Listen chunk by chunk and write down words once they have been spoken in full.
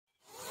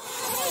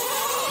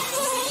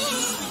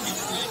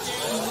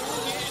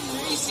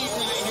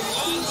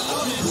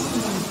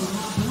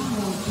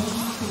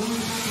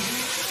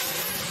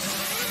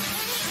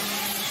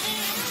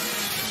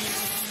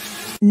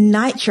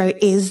Nitro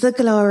is the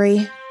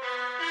glory.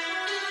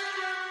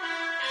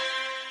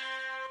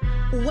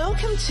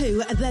 Welcome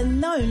to the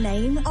No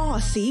Name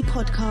RC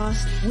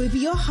podcast with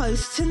your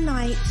host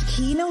tonight,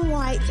 Keenan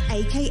White,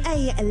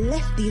 aka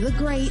Lefty the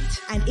Great,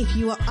 and if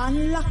you are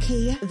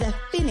unlucky, the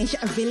Finnish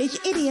village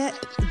idiot,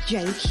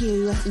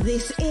 JQ.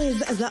 This is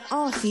the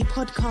RC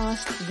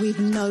podcast with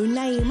no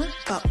name,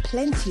 but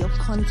plenty of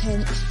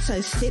content. So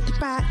sit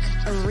back,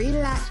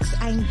 relax,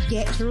 and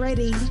get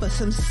ready for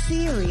some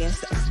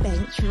serious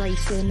bench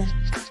racing.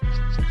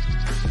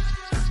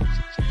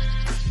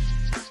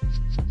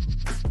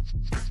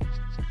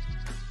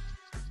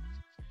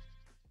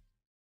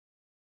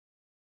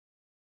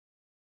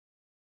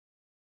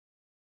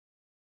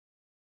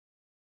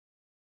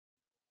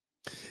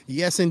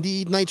 Yes,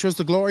 indeed. Nitro's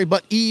the glory,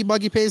 but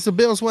E-Buggy pays the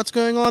bills. What's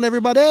going on,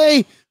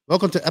 everybody?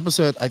 Welcome to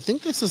episode, I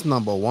think this is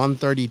number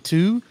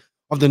 132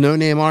 of the No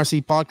Name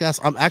RC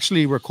podcast. I'm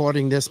actually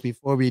recording this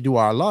before we do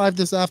our live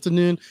this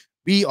afternoon.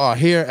 We are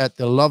here at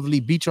the lovely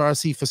Beach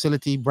RC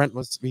facility.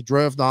 We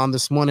drove down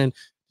this morning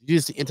to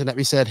use the internet.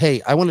 We said,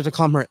 hey, I wanted to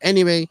come here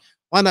anyway.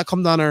 Why not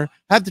come down here,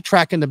 have the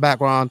track in the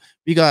background?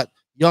 We got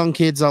young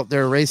kids out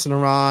there racing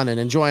around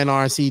and enjoying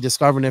RC,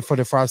 discovering it for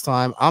the first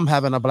time. I'm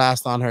having a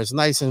blast on her. It's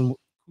nice and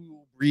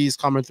breeze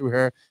coming through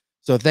her.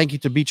 So thank you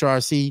to Beach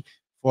RC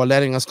for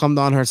letting us come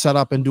down here, set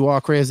up, and do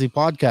our crazy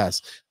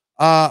podcast.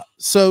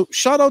 So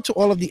shout out to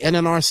all of the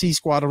NNRC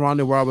squad around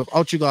the world.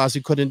 Without you guys,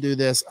 we couldn't do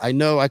this. I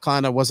know I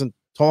kind of wasn't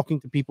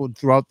talking to people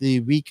throughout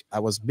the week.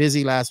 I was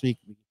busy last week.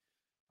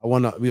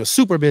 We were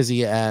super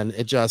busy, and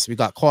we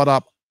got caught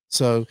up.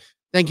 So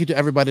thank you to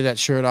everybody that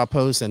shared our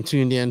posts and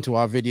tuned in to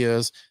our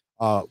videos.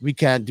 We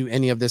can't do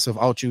any of this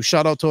without you.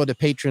 Shout out to all the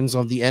patrons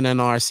of the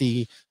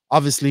NNRC.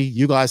 Obviously,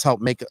 you guys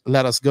help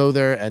let us go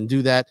there and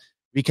do that.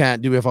 We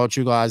can't do without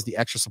you guys, the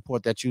extra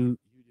support that you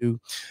do.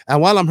 And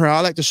while I'm here,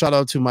 I'd like to shout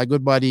out to my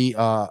good buddy,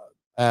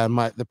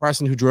 the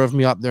person who drove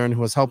me up there and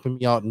who was helping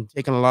me out and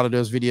taking a lot of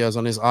those videos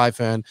on his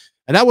iPhone.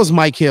 And that was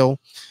Mike Hill,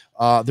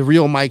 the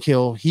real Mike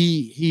Hill.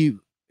 He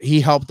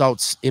helped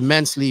out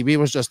immensely. We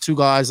was just two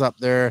guys up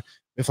there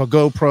with a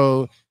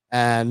GoPro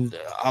and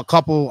a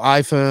couple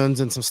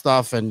iPhones and some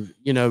stuff. And,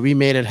 you know, we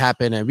made it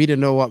happen, and we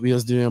didn't know what we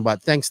was doing,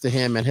 but thanks to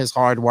him and his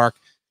hard work,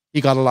 he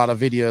got a lot of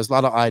videos, a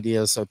lot of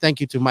ideas. So thank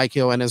you to Mike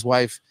Hill and his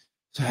wife,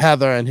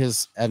 Heather, and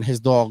his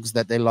dogs,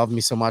 that they love me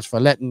so much for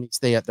letting me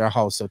stay at their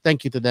house. So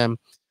thank you to them.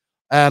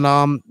 And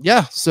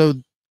yeah, so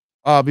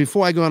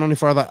before I go on any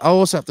further, I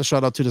also have to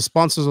shout out to the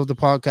sponsors of the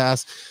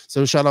podcast.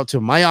 So shout out to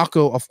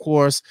Mayako, of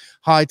course,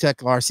 High Tech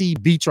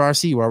RC, Beach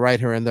RC, we're right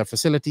here in their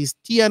facilities,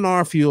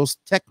 TNR Fuels,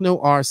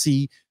 Techno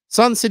RC,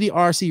 Sun City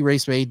RC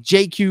Raceway,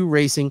 JQ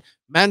Racing,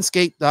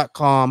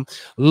 Manscaped.com,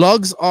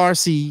 Lugs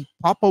RC,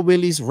 Papa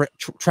Willie's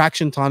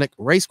Traction Tonic,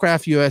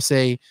 Racecraft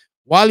USA,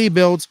 Wally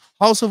Builds,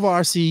 House of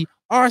RC,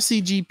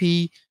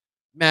 RCGP.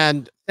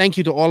 Man, thank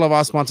you to all of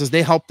our sponsors.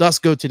 They helped us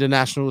go to the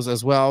Nationals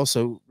as well.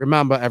 So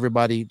remember,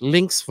 everybody,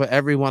 links for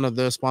every one of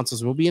those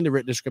sponsors will be in the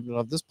written description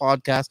of this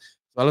podcast, as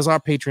well as our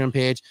Patreon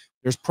page.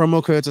 There's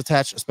promo codes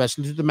attached,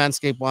 especially to the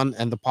Manscaped one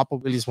and the Papa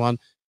Willie's one.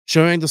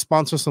 Showing the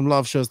sponsor some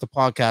love shows the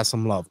podcast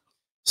some love.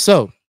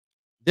 So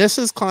this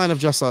is kind of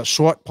just a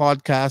short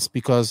podcast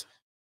because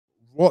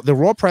the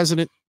Raw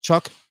president,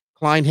 Chuck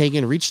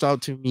Klinehagen, reached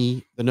out to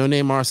me, the No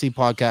Name RC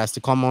podcast,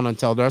 to come on and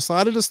tell their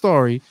side of the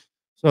story.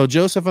 So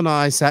Joseph and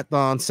I sat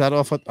down, sat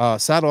off with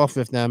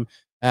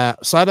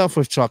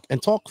Chuck,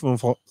 and talked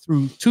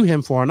to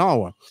him for an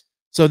hour.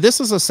 So this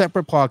is a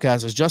separate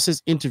podcast. It's just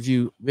his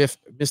interview with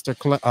Mr.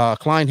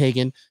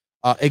 Klinehagen.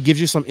 It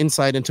gives you some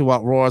insight into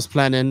what Raw is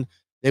planning.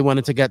 They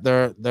wanted to get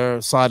their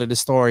side of the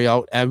story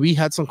out, and we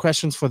had some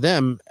questions for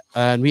them,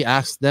 and we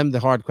asked them the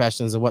hard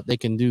questions and what they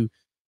can do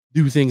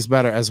things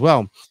better as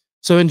well.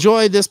 So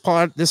enjoy this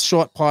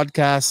short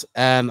podcast,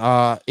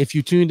 and if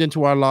you tuned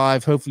into our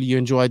live, hopefully you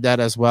enjoyed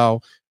that as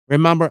well.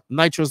 Remember,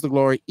 Nitro's the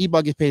glory,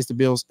 E-Buggy pays the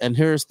bills, and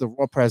here's the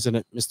Raw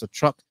president, Mr.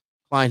 Chuck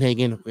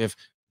Klinehagen, with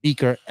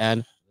Beaker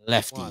and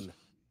Lefty.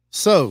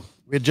 So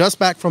we're just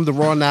back from the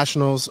Raw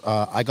Nationals.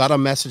 I got a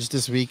message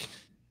this week,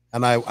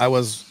 and I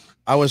was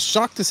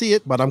shocked to see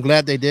it, but I'm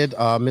glad they did.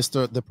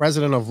 The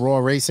president of Raw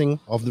Racing,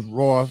 of the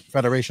Raw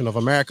Federation of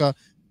America,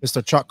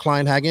 Mr. Chuck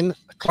Klinehagen,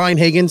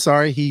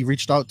 he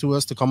reached out to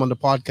us to come on the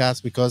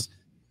podcast because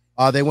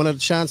they wanted a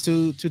chance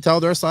to tell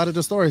their side of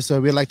the story.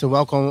 So we'd like to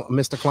welcome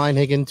Mr.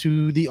 Klinehagen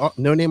to the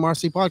No Name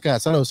RC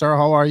podcast. Hello, sir.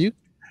 How are you?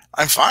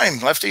 I'm fine.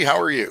 Lefty, how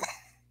are you?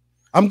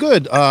 I'm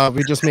good.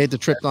 We just made the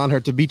trip down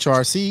here to Beach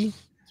RC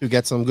to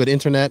get some good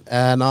internet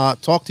and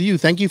talk to you.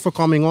 Thank you for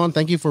coming on.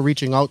 Thank you for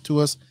reaching out to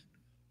us.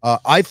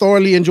 I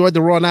thoroughly enjoyed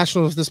the Raw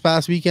Nationals this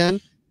past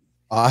weekend.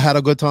 I had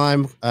a good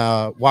time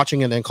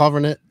watching it and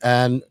covering it.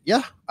 And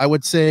yeah, I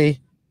would say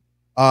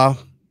I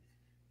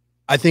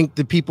think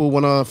the people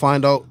want to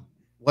find out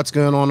what's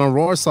going on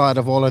Raw's side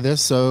of all of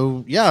this.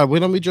 So yeah, why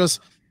don't we just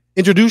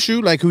introduce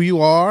you, like who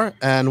you are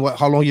and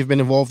how long you've been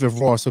involved with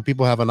Raw, so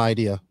people have an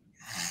idea.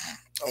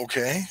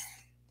 Okay.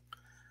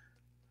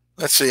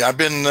 Let's see. I've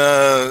been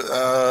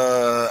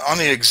on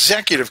the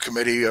executive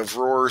committee of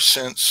Roar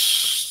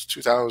since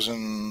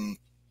 2013.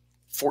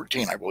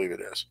 14, I believe it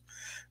is.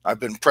 I've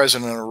been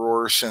president of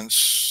Roar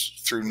since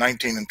through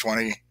 19 and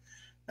 20,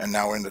 and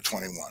now into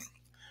 21.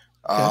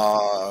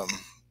 Okay.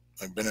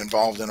 I've been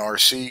involved in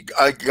RC.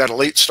 I got a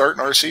late start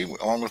in RC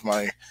along with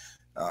my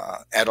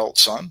adult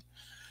son.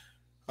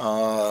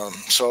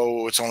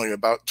 So it's only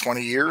about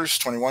 21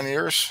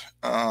 years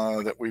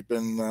that we've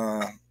been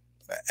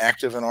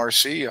active in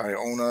RC. I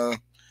own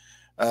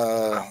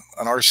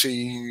an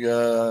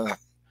RC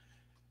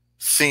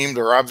themed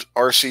or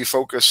RC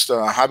focused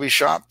hobby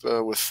shop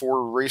with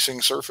 4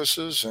 racing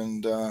surfaces,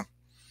 and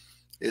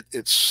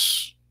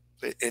it's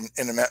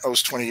in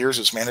those 20 years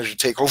it's managed to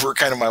take over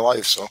kind of my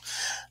life. So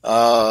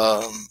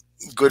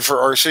good for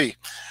RC.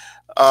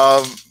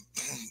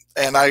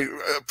 And I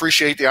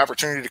appreciate the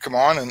opportunity to come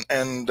on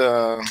and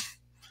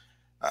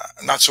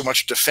not so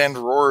much defend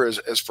Roar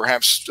as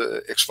perhaps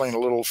explain a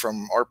little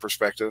from our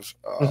perspective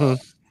of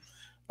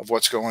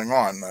what's going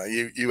on.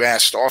 You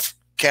asked off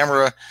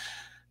camera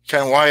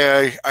kind of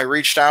why I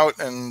reached out,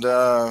 and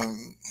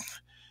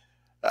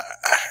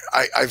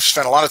I've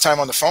spent a lot of time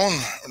on the phone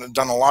and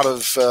done a lot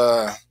of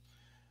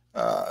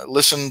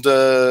listened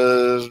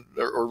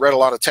or read a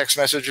lot of text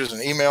messages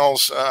and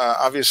emails,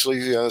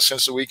 obviously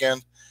since the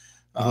weekend.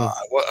 I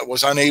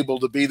was unable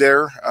to be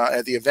there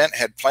at the event,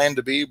 had planned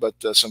to be, but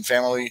some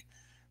family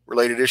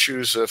related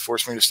issues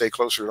forced me to stay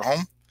closer to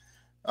home.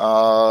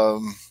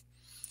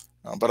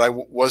 But I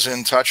was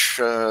in touch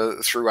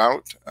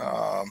throughout.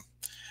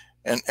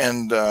 And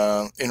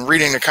in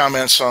reading the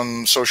comments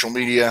on social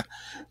media,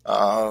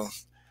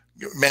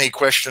 many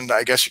questioned,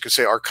 I guess you could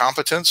say, our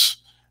competence.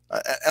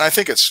 And I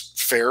think it's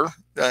fair,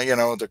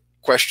 to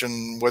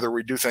question whether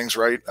we do things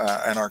right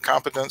and our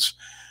competence.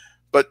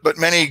 But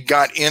many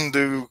got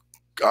into,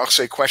 I'll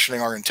say,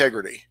 questioning our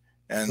integrity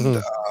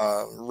and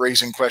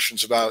raising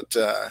questions about,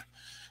 that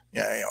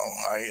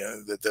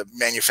the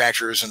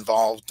manufacturers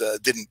involved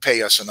didn't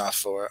pay us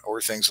enough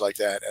or things like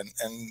that.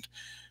 And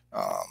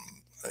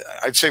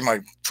I'd say my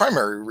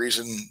primary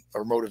reason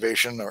or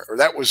motivation, or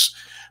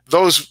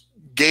those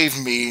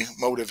gave me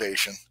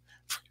motivation,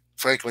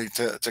 frankly,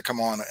 to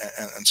come on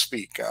and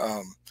speak.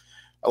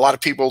 A lot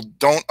of people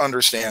don't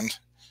understand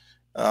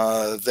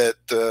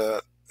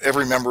that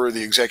every member of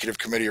the executive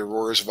committee of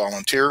Roar is a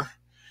volunteer.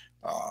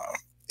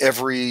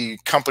 Every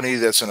company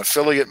that's an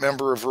affiliate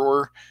member of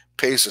Roar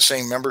pays the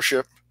same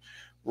membership.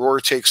 Roar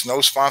takes no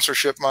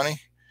sponsorship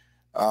money.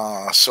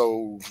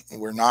 So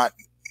we're not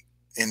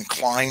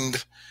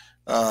inclined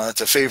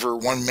to favor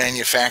one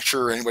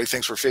manufacturer. Anybody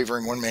thinks we're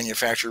favoring one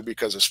manufacturer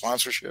because of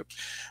sponsorship.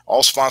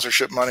 All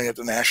sponsorship money at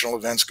the national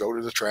events go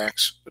to the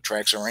tracks. The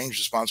tracks arrange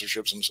the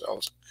sponsorships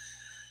themselves.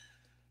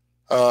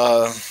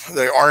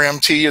 The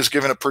RMT is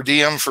given a per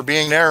diem for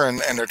being there, and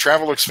their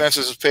travel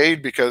expenses is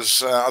paid,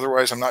 because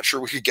otherwise I'm not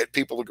sure we could get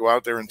people to go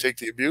out there and take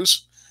the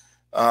abuse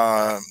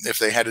if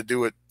they had to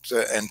do it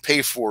and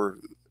pay for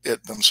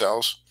it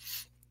themselves.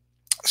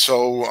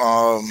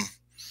 So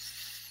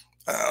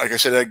like I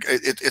said,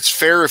 it's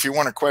fair if you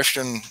want to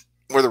question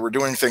whether we're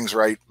doing things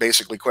right,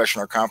 basically question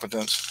our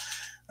competence.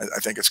 I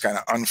think it's kind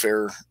of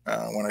unfair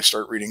when I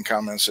start reading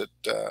comments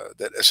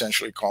that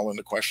essentially call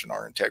into question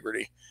our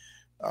integrity.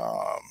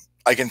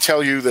 I can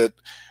tell you that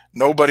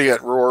nobody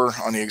at Roar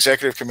on the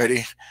executive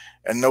committee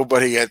and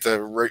nobody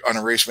on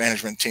a race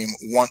management team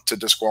want to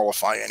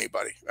disqualify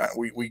anybody.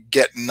 We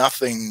get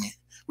nothing.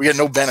 We get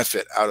no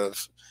benefit out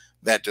of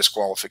that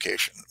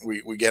disqualification.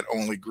 We get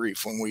only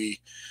grief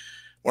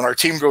when our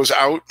team goes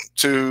out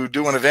to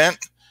do an event.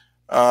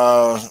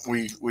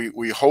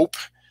 We hope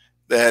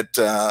that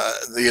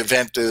the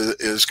event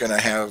is going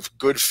to have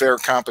good, fair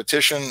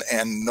competition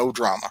and no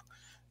drama,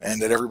 and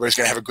that everybody's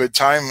going to have a good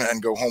time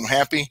and go home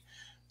happy.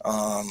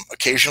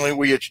 Occasionally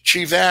we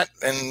achieve that,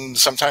 and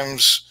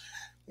sometimes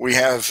we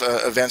have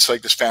events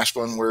like this past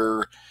one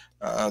where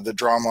the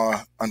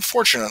drama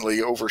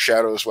unfortunately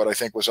overshadows what I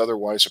think was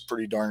otherwise a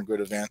pretty darn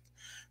good event.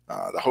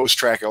 The host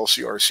track,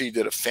 LCRC,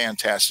 did a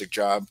fantastic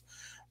job,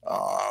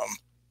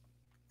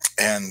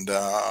 and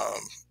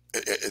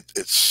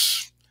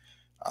it's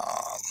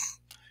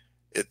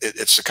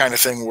the kind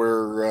of thing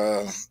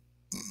where,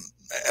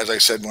 as I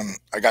said, when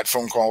I got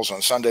phone calls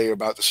on Sunday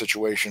about the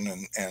situation,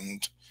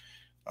 and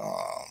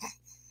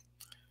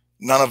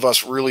none of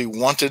us really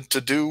wanted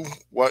to do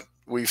what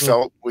we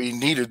felt we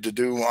needed to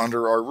do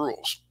under our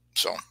rules.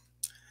 So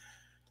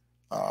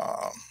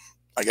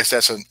I guess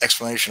that's an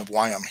explanation of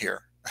why I'm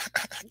here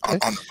on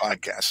the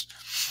podcast.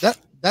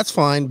 That's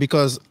fine,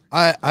 because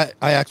I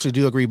actually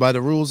do agree. By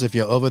the rules, if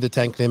you're over the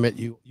tank limit,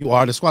 you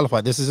are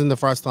disqualified. This isn't the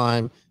first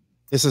time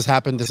this has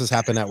happened. This has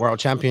happened at World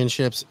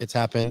Championships. It's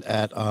happened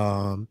at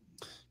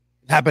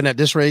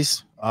this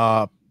race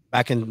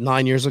back in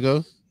 9 years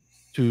ago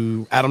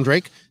to Adam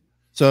Drake.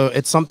 So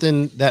it's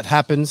something that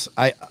happens.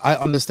 I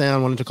understand. I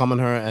wanted to come on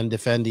her and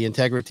defend the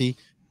integrity.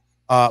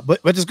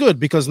 But it's good,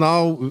 because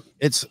now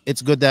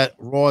it's good that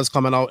Raw is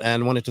coming out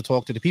and wanted to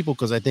talk to the people,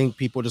 because I think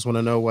people just want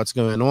to know what's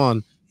going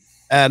on,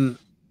 and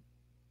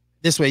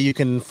this way you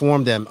can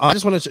inform them. I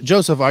just wanted to,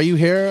 Joseph, are you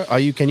here?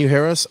 Can you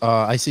hear us?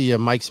 I see your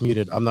mic's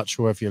muted. I'm not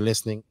sure if you're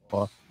listening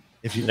or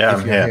if you're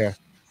here.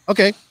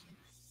 Okay.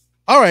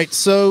 All right,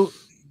 so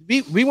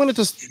we wanted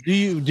to.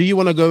 Do you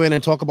want to go in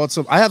and talk about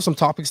some? I have some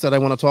topics that I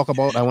want to talk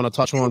about. I want to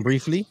touch on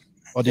briefly,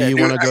 or do Yeah, you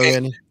want to go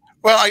in?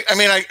 well, I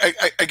mean,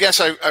 I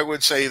guess I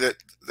would say that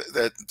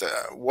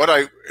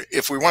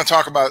if we want to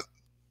talk about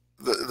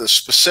the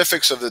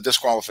specifics of the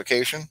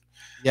disqualification,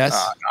 Yes.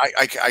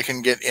 I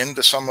can get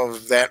into some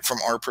of that from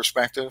our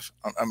perspective.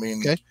 I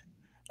mean, Okay.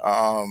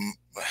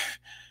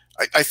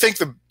 I think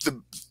the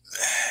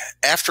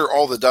after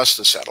all the dust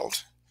is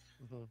settled,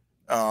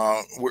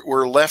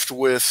 we're left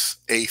with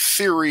a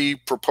theory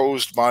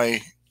proposed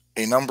by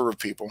a number of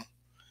people,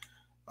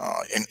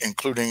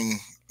 including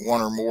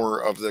one or more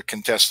of the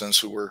contestants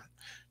who were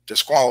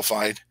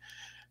disqualified,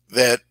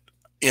 that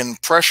in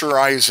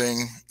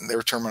pressurizing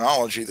their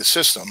terminology, the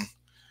system,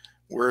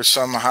 we're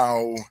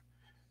somehow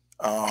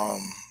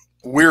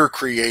we're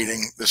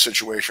creating the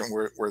situation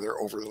where they're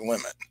over the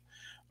limit.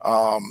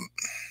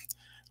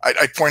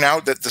 I'd point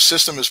out that the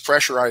system is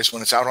pressurized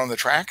when it's out on the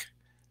track.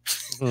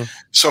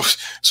 So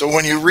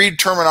when you read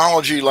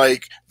terminology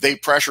like they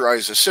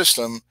pressurize the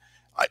system,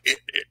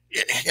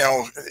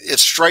 it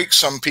strikes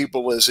some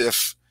people as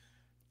if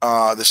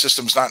the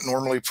system's not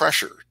normally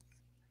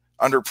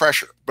under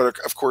pressure. But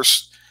of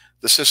course,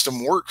 the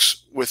system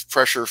works with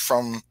pressure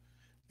from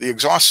the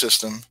exhaust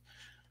system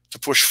to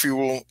push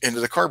fuel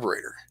into the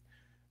carburetor.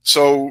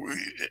 So,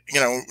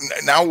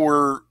 now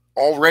we're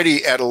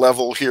already at a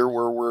level here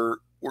where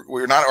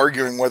we're not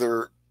arguing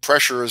whether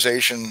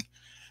pressurization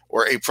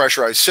or a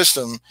pressurized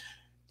system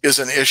is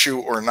an issue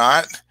or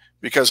not,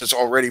 because it's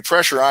already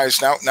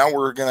pressurized. Now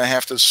we're going to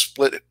have to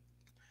split it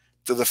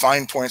to the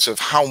fine points of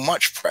how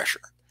much pressure.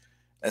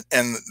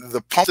 And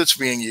the pump that's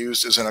being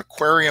used is an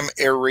aquarium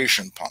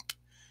aeration pump.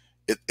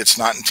 It's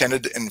not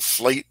intended to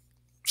inflate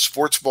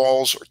sports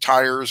balls or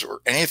tires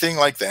or anything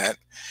like that.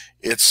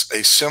 It's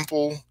a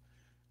simple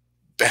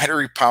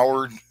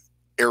battery-powered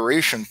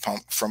aeration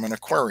pump from an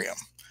aquarium,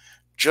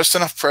 just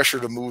enough pressure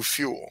to move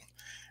fuel.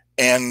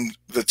 And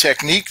the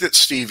technique that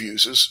Steve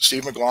uses,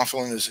 Steve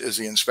McLaughlin is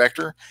the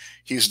inspector.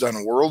 He's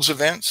done Worlds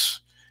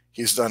events.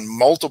 He's done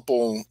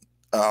multiple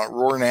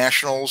Roar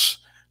Nationals,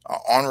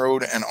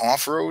 on-road and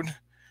off-road.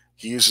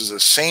 He uses the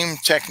same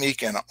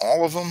technique in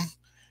all of them.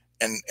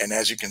 And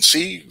as you can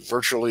see,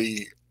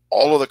 virtually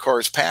all of the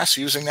cars pass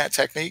using that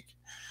technique.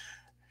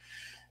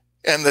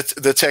 And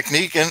the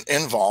technique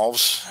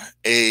involves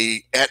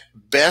at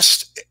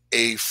best,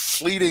 a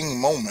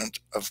fleeting moment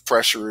of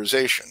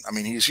pressurization. I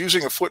mean, he's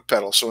using a foot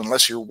pedal. So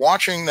unless you're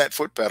watching that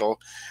foot pedal,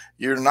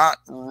 you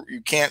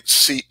can't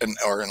see,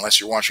 or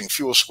unless you're watching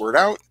fuel squirt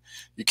out,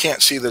 you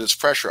can't see that it's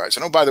pressurized.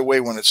 And oh, by the way,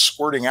 when it's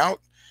squirting out,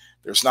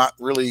 there's not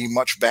really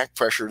much back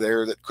pressure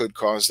there that could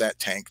cause that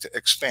tank to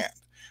expand.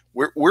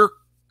 We're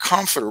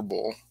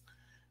comfortable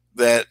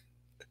that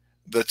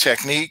the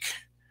technique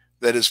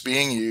that is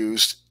being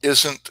used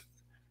isn't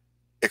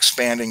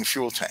expanding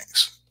fuel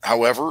tanks.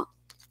 However,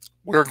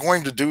 we're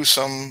going to do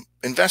some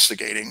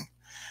investigating.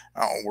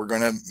 We're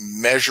going to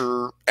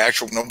measure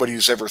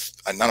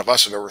none of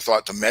us have ever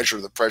thought to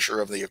measure the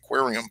pressure of the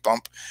aquarium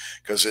pump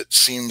because it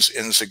seems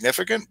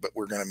insignificant, but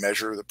we're going to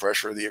measure the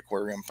pressure of the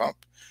aquarium pump.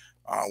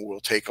 We'll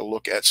take a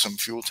look at some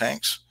fuel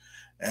tanks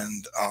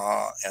and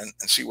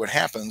see what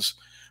happens.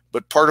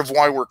 But part of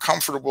why we're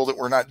comfortable that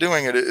we're not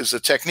doing it is the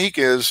technique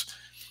is,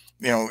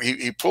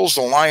 he pulls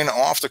the line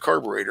off the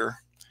carburetor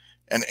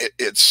and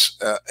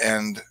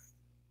and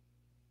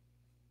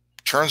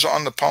turns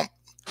on the pump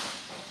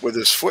with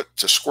his foot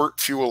to squirt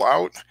fuel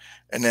out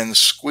and then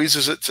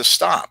squeezes it to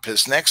stop.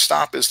 His next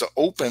stop is to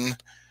open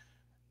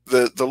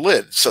the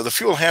lid. So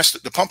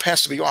the pump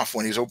has to be off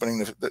when he's opening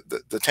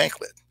the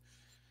tank lid.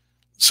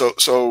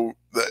 So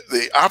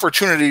the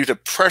opportunity to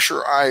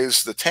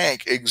pressurize the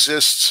tank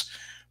exists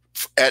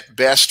at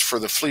best for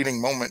the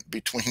fleeting moment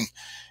between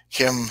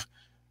him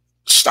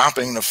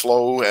stopping the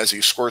flow as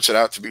he squirts it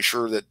out to be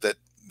sure that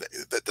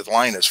the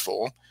line is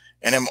full,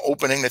 and him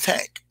opening the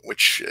tank,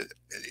 which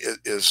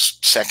is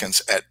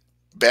seconds at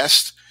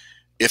best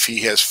if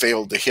he has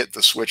failed to hit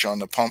the switch on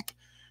the pump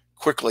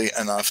quickly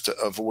enough to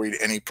avoid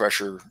any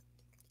pressure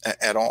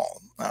at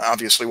all.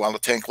 Obviously, while the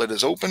tank lid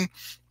is open,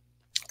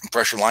 the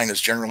pressure line is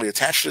generally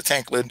attached to the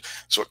tank lid,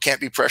 so it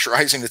can't be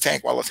pressurizing the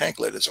tank while the tank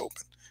lid is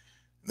open.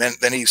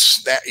 Then he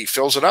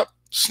fills it up,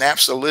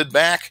 snaps the lid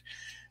back,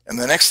 and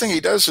the next thing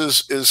he does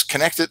is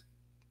connect it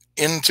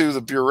into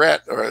the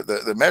burette or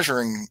the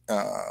measuring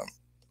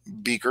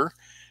beaker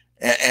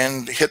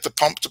and hit the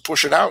pump to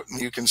push it out.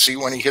 And you can see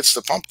when he hits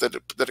the pump that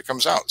it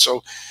comes out.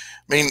 So,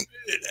 I mean,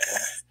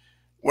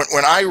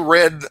 when I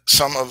read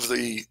some of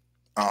the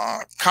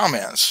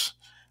comments,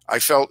 I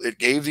felt it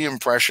gave the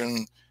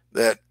impression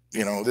that,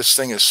 this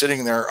thing is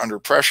sitting there under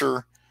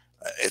pressure.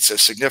 It's a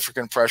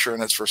significant pressure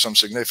and it's for some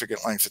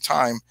significant length of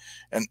time.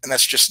 And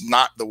that's just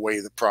not the way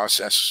the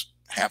process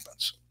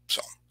happens.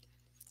 So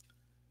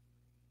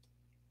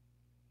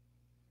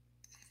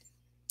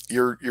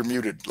you're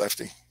muted,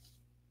 Lefty.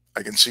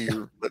 I can see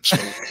your lips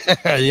move.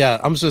 Yeah,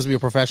 I'm supposed to be a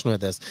professional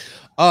at this.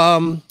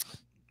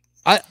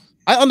 I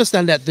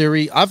understand that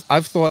theory.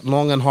 I've thought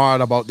long and hard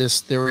about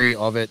this theory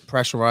of it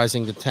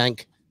pressurizing the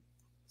tank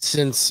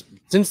since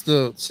since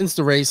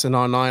the race and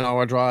our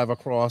 9-hour drive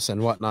across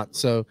and whatnot.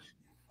 So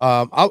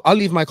I'll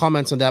leave my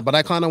comments on that, but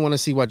I kind of want to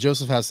see what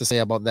Joseph has to say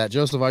about that.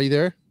 Joseph, are you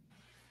there?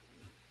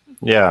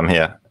 Yeah, I'm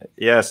here.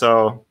 Yeah,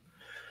 so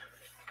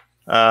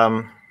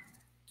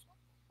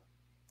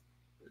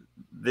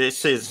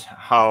this is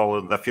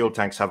how the fuel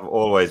tanks have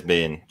always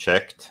been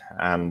checked,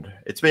 and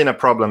it's been a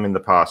problem in the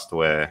past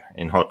where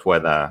in hot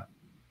weather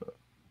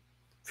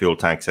fuel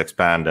tanks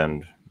expand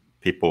and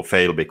people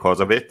fail because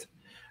of it,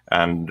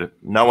 and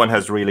no one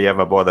has really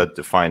ever bothered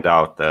to find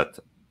out that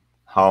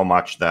how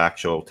much the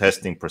actual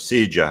testing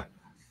procedure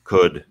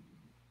could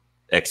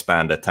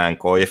expand a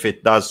tank, or if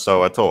it does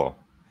so at all.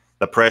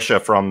 The pressure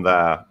from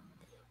the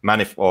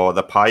or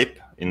the pipe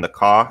in the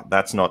car,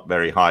 that's not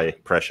very high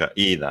pressure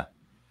either.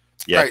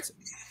 Yet, right,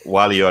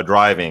 while you're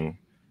driving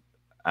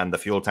and the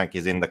fuel tank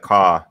is in the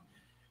car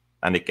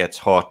and it gets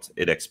hot,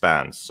 it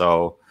expands.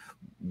 So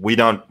we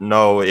don't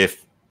know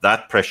if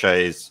that pressure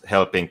is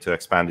helping to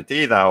expand it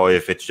either, or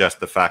if it's just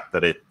the fact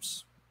that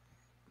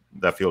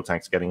the fuel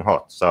tank's getting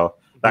hot. So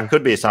that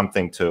could be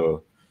something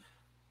to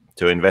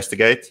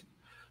investigate.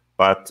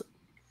 But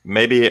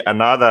maybe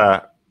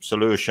another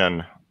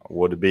solution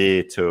would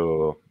be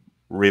to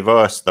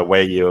reverse the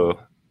way you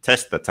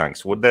test the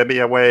tanks. Would there be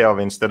a way of,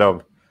 instead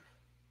of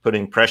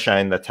putting pressure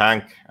in the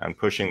tank and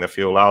pushing the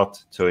fuel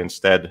out, to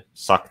instead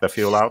suck the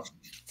fuel out?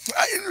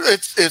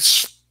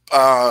 It's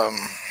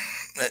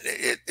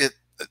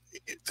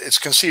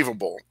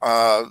conceivable.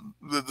 As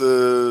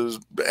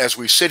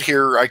we sit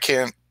here, I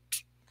can't.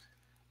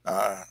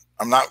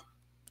 I'm not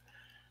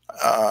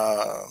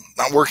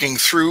working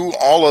through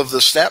all of the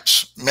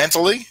steps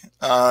mentally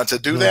to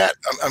do that.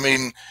 I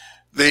mean,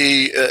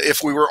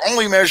 if we were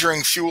only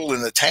measuring fuel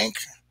in the tank,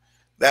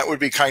 that would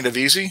be kind of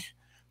easy.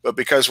 But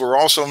because we're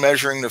also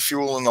measuring the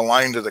fuel in the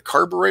line to the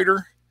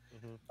carburetor,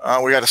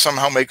 we got to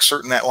somehow make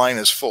certain that line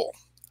is full.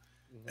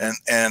 And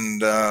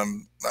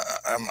that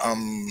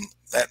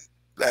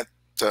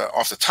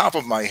off the top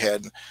of my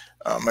head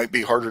might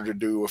be harder to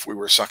do if we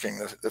were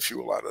sucking the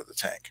fuel out of the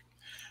tank.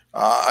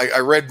 I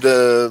read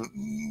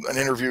an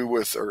interview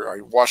with, or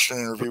I watched an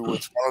interview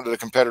with one of the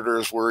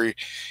competitors where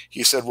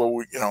he said, well,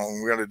 we're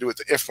going to do it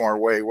the IFMAR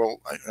way. Well,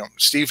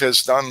 Steve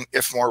has done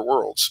IFMAR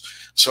Worlds.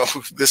 So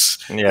this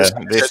is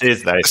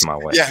the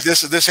IFMAR way. Yeah,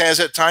 this has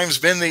at times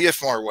been the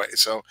IFMAR way.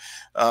 So,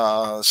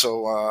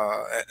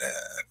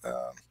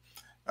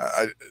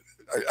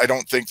 I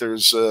don't think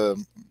there's a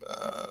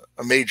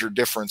major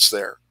difference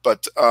there,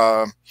 but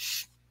I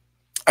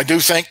do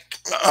think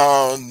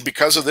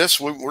because of this,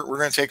 we're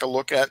going to take a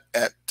look at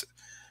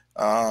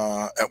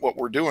what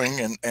we're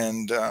doing,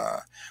 and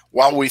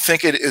while we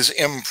think it is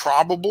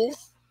improbable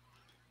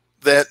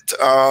that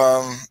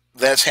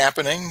that's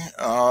happening,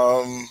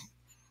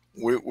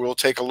 we'll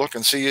take a look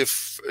and see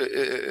if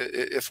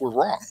we're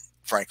wrong,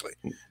 frankly.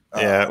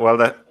 Yeah. Well,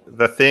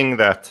 the thing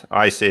that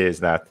I see is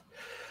that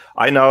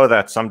I know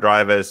that some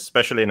drivers,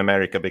 especially in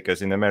America,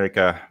 because in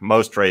America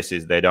most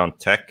races they don't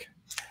tech.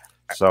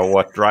 So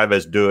what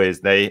drivers do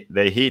is they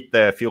heat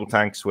their fuel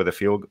tanks with a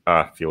fuel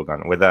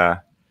gun, with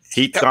a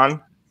heat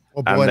gun,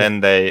 and then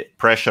they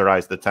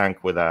pressurize the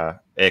tank with a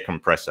air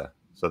compressor.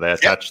 So they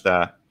attach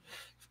the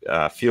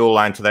fuel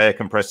line to the air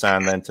compressor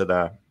and then to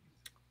the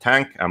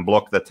tank and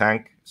block the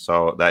tank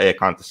so the air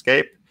can't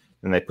escape.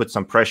 Then they put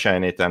some pressure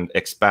in it and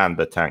expand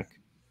the tank.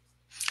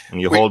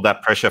 And you hold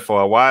that pressure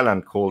for a while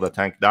and cool the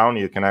tank down.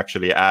 You can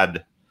actually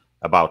add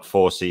about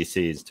 4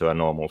 cc's to a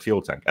normal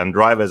fuel tank, and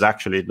drivers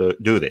actually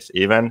do this.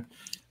 Even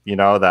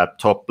that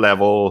top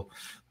level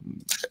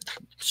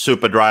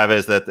super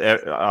drivers that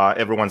are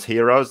everyone's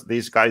heroes,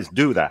 these guys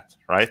do that,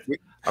 right?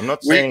 I'm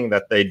not saying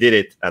that they did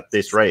it at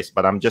this race,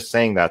 but I'm just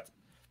saying that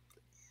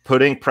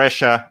putting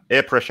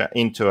air pressure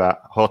into a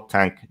hot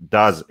tank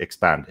does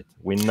expand it.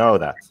 We know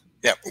that.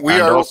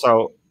 Yeah,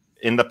 also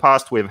in the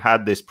past we've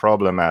had this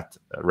problem at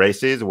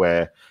races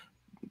where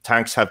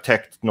tanks have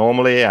teched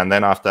normally, and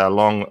then after a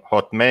long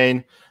hot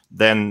main,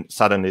 then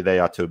suddenly they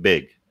are too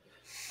big.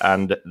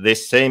 And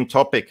this same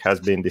topic has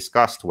been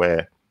discussed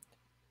where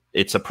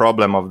it's a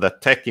problem of the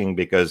teching,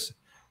 because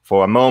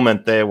for a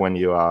moment there, when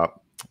you are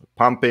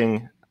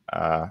pumping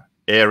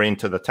air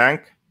into the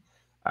tank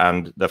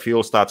and the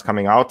fuel starts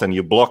coming out and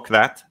you block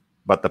that,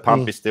 but the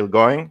pump is still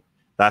going,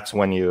 that's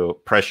when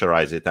you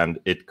pressurize it, and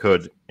it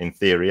could, in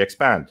theory,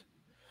 expand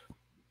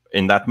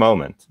in that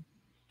moment.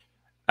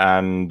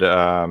 And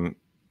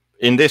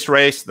in this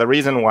race, the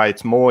reason why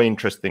it's more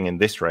interesting in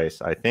this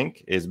race, I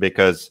think, is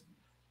because,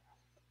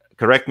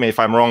 correct me if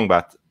I'm wrong,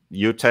 but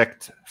you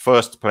teched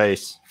first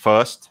place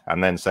first,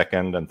 and then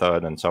second and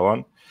third and so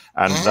on.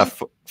 And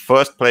the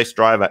first place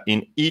driver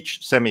in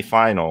each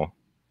semi-final,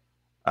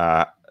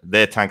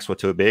 their tanks were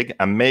too big,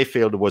 and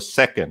Mayfield was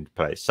second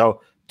place.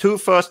 So 2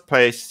 first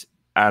place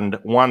and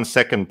 1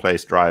 second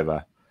place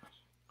driver,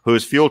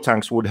 whose fuel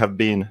tanks would have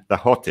been the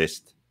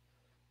hottest,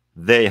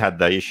 they had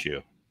the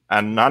issue.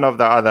 And none of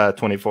the other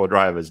 24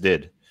 drivers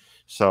did.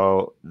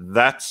 So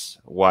that's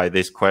why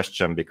this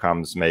question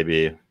becomes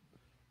maybe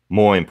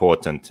more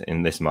important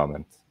in this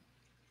moment.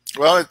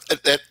 Well,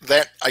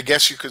 that I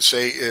guess you could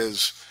say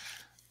is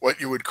what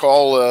you would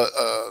call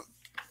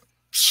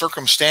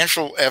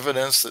circumstantial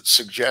evidence that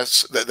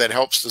suggests that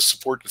helps to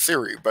support the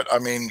theory. But I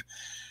mean,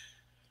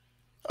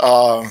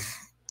 I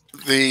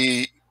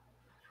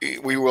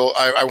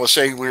will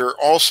say we're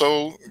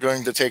also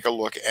going to take a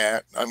look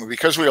at, I mean,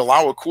 because we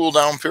allow a cool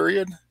down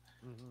period,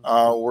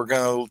 we're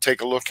going to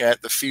take a look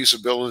at the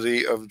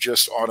feasibility of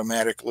just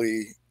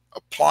automatically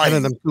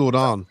applying them cooled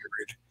on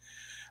period,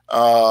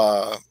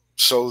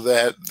 so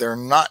that they're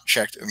not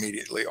checked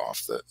immediately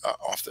off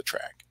the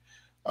track.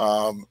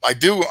 I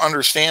do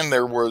understand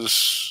there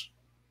was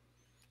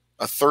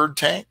a third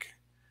tank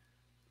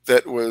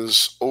that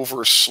was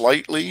over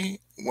slightly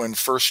when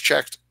first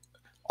checked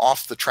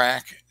off the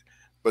track,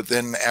 but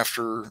then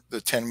after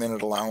the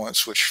 10-minute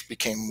allowance, which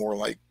became more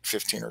like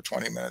 15 or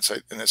 20 minutes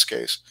in this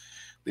case,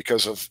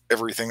 because of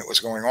everything that was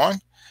going on,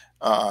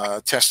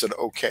 tested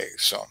okay.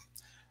 So,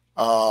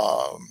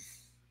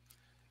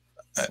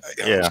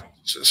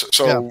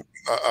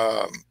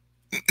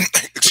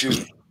 excuse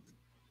me.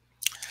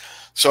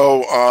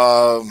 So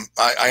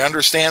I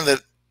understand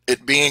that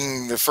it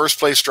being the first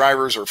place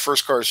drivers or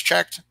first cars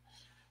checked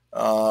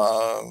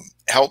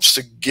helps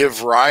to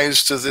give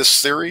rise to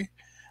this theory.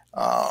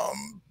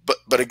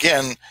 But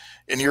again,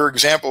 in your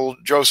example,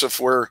 Joseph,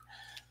 where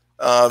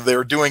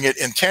they're doing it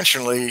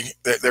intentionally,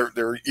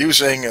 they're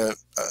using an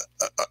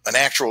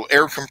actual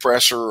air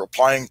compressor,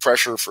 applying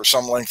pressure for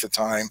some length of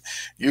time,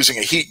 using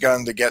a heat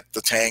gun to get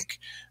the tank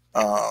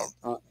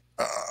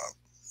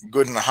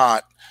good and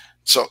hot.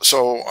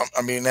 So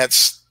I mean,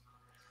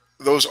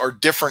 those are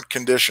different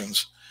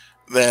conditions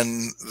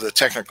than the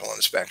technical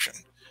inspection.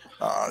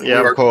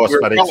 Of course,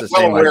 but it's the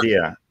same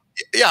idea.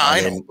 Yeah,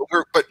 I know.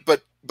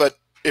 But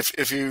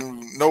if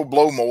you know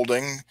blow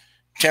molding,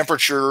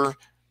 temperature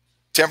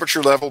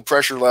level,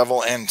 pressure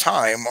level, and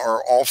time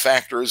are all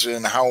factors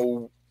in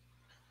how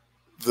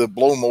the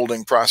blow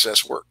molding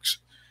process works.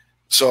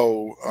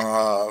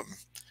 So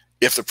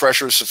if the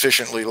pressure is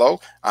sufficiently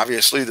low,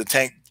 obviously the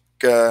tank,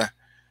 the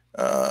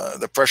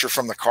pressure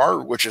from the car,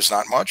 which is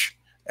not much,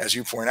 as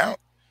you point out,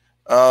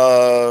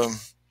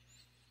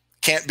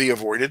 can't be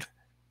avoided,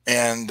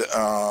 and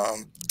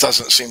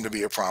doesn't seem to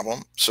be a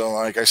problem. So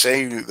like I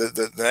say,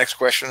 the next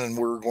question, and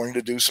we're going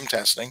to do some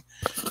testing,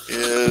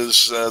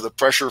 is the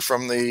pressure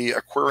from the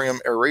aquarium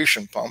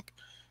aeration pump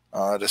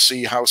to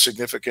see how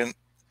significant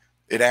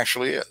it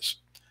actually is.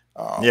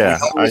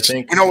 I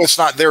think we know it's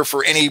not there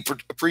for any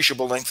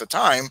appreciable length of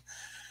time,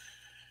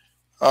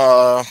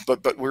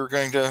 but we're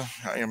going to.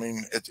 I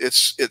mean,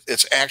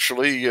 it's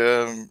actually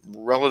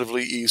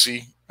relatively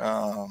easy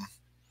to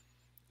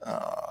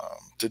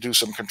do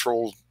some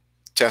control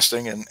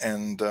testing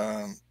and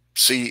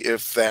see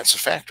if that's a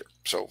factor.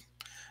 So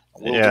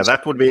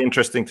that would be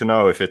interesting to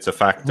know if it's a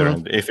factor,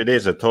 and if it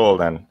is at all,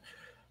 then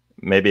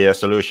maybe a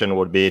solution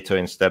would be to,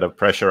 instead of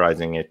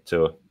pressurizing it,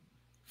 to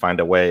find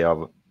a way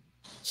of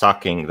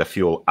sucking the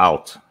fuel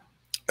out,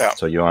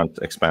 so you aren't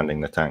expanding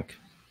the tank.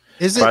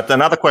 But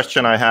another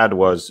question I had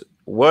was,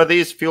 were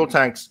these fuel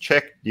tanks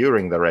checked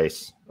during the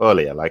race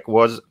earlier? Like,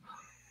 was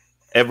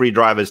every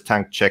driver's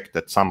tank checked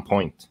at some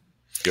point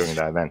during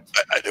the event?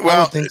 I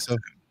don't think so.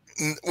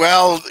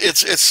 Well,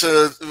 it's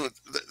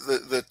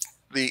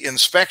the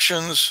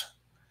inspections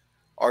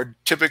are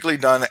typically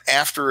done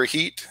after a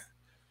heat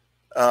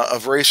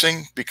of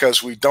racing,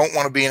 because we don't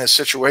want to be in a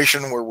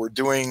situation where we're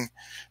doing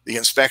the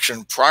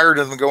inspection prior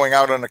to them going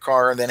out on the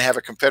car and then have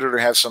a competitor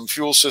have some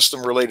fuel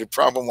system related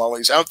problem while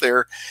he's out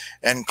there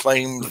and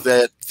claim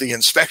that the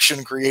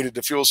inspection created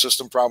the fuel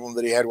system problem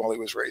that he had while he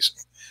was racing.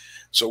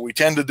 So we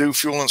tend to do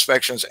fuel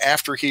inspections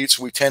after heats.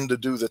 We tend to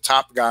do the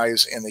top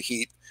guys in the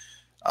heat.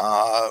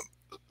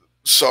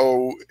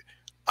 So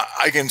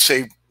I can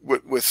say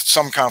with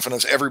some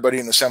confidence, everybody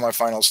in the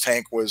semifinals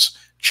tank was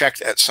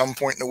checked at some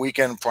point in the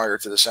weekend prior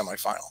to the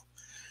semifinal.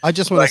 I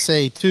just want to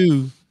say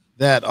too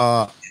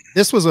that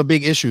this was a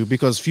big issue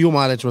because fuel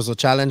mileage was a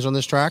challenge on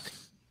this track.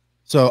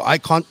 So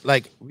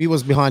we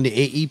was behind the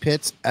AE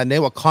pits and they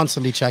were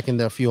constantly checking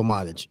their fuel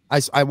mileage.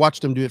 I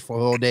watched them do it for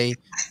a whole day.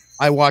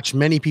 I watched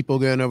many people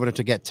going over there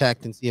to get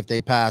teched and see if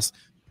they passed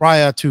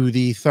prior to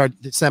the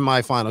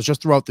semifinals,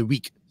 just throughout the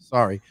week.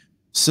 Sorry.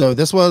 So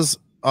this was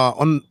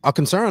on a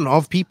concern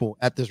of people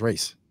at this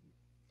race.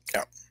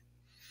 Yeah.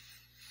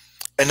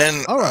 And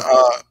then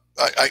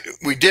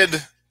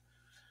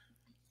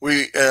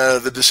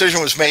the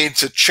decision was made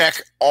to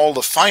check all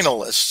the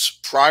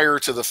finalists prior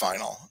to the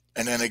final,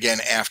 and then again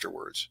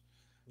afterwards,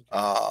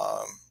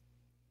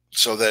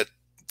 so that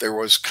there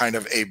was kind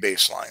of a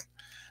baseline,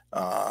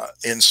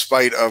 in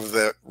spite of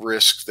the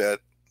risk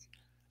that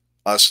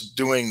us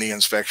doing the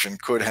inspection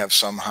could have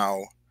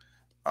somehow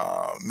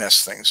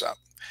messed things up.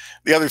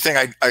 The other thing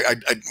I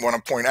want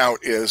to point out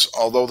is,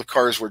 although the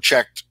cars were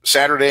checked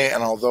Saturday,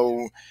 and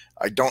although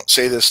I don't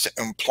say this to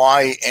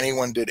imply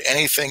anyone did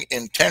anything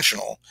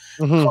intentional,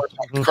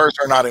 cars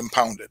are not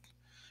impounded.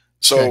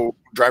 So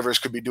drivers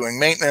could be doing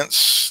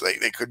maintenance.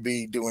 They could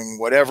be doing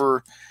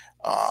whatever,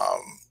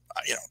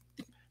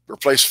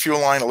 replace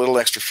fuel line, a little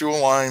extra fuel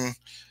line,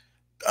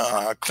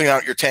 clean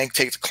out your tank,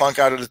 take the clunk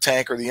out of the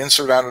tank or the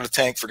insert out of the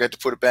tank, forget to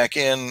put it back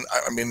in.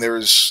 I mean,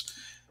 there's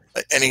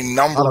any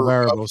number of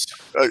variables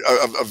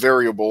of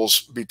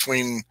variables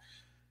between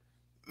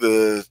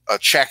a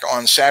check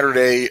on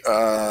Saturday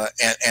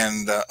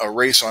and a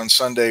race on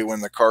Sunday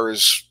when the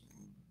car's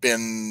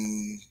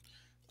been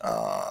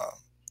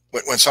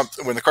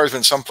when the car's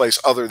been someplace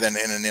other than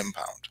in an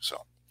impound. So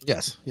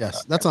yes,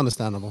 that's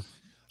understandable.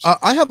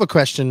 I have a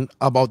question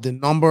about the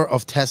number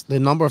of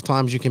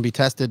times you can be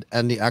tested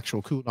and the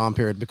actual cool down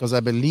period, because I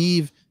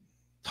believe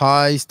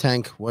Ty's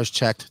tank was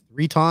checked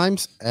 3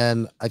 times,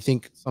 and I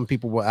think some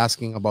people were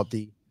asking about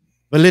the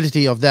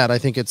validity of that. I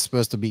think it's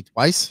supposed to be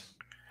twice.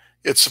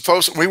 It's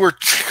supposed,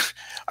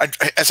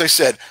 as I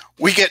said,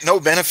 we get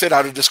no benefit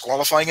out of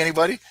disqualifying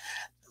anybody.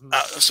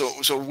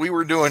 So we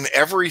were doing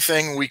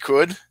everything we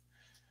could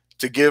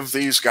to give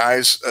these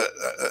guys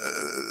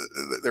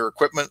their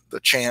equipment the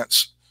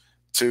chance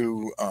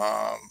to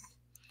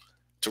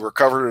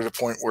recover to the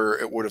point where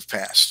it would have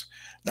passed.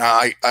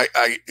 Now,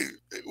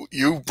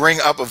 you bring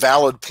up a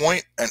valid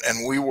point,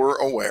 and we were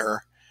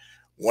aware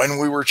when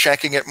we were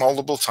checking it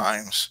multiple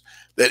times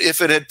that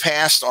if it had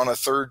passed on a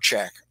 3rd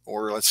check,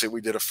 or let's say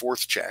we did a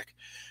 4th check,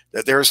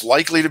 that there's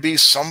likely to be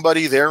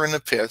somebody there in the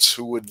pits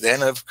who would then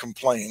have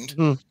complained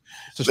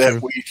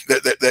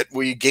that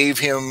we gave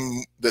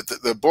him, that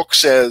the book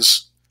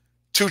says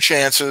 2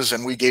 chances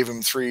and we gave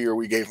him 3 or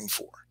we gave him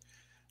 4.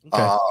 Okay,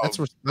 I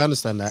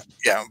understand that.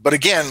 Yeah, but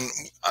again,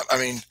 I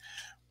mean,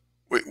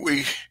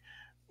 we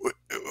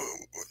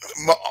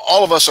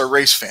all of us are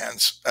race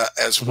fans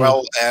as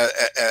well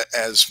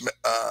as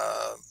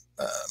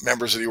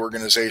members of the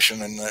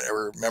organization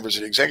or members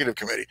of the executive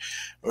committee.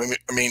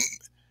 I mean,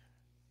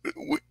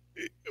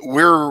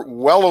 we're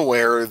well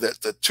aware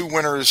that the 2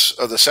 winners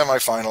of the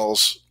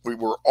semifinals, we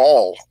were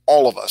all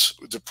of us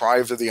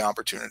deprived of the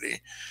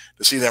opportunity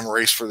to see them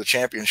race for the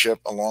championship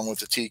along with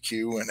the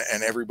TQ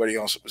and everybody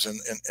else that was in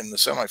the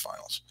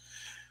semifinals,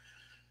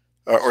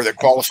 or that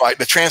qualified,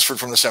 that transferred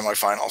from the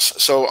semifinals.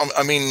 So,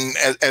 I mean,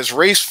 as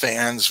race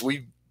fans,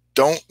 we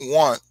don't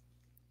want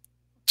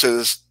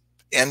to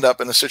end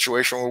up in a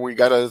situation where we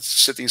got to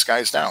sit these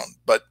guys down.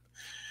 But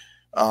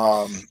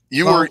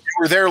you were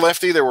there,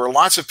 Lefty. There were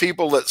lots of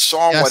people that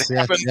saw what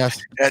happened. Yes.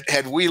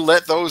 Had we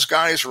let those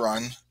guys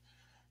run,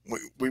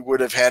 we would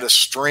have had a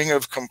string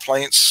of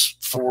complaints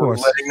for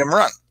letting them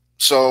run.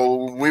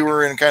 So we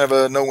were in kind of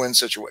a no-win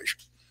situation.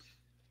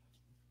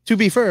 To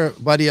be fair,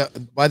 by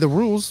the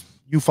rules,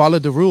 you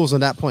followed the rules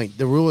on that point.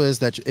 The rule is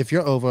that if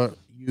you're over,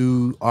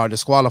 you are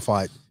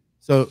disqualified.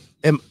 So,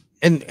 and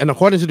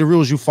according to the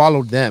rules, you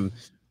followed them.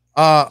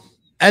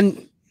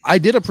 And I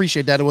did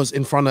appreciate that it was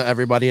in front of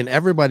everybody and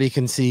everybody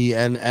can see,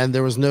 and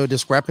there was no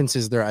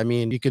discrepancies there. I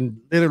mean, you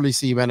can literally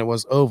see when it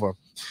was over.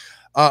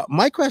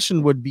 My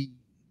question would be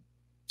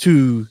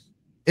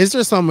is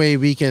there some way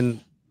we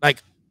can,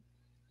 like,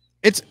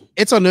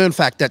 it's a known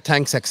fact that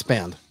tanks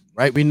expand,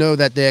 right? We know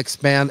that they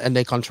expand and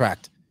they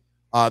contract.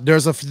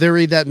 There's a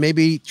theory that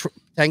maybe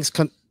tanks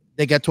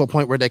they get to a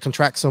point where they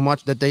contract so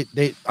much that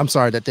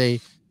they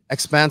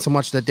expand so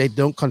much that they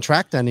don't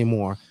contract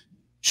anymore.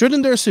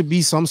 Shouldn't there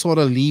be some sort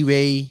of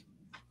leeway?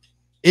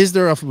 Is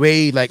there a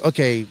way, like,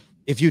 okay,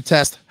 if you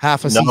test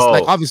half a CC,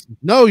 like obviously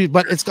no,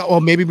 but it's got,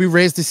 well, maybe we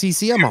raise the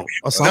CC amount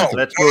or something.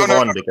 Let's move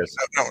on because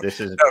this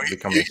is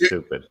becoming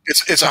stupid.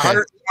 It's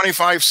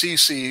 125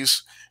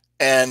 CCs,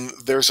 and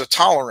there's a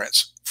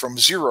tolerance from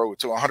 0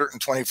 to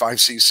 125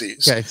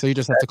 CCs. Okay, so you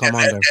just have to come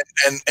under.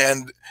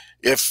 And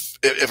if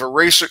a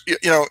racer,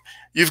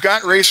 you've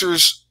got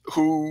racers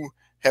who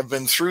have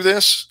been through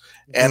this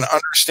and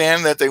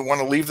understand that they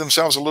want to leave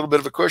themselves a little bit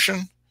of a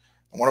cushion.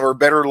 One of our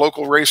better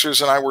local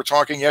racers and I were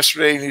talking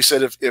yesterday, and he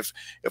said,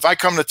 if I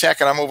come to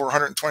Tech and I'm over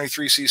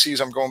 123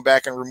 CCs, I'm going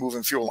back and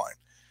removing fuel line,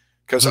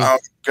 because I'm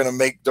going to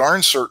make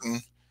darn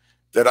certain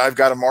that I've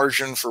got a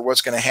margin for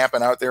what's going to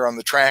happen out there on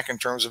the track in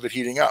terms of it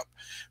heating up.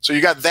 So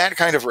you got that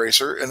kind of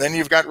racer, and then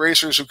you've got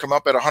racers who come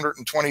up at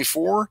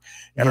 124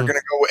 and are going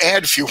to go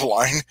add fuel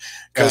line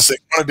because they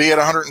want to be at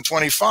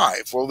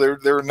 125. Well,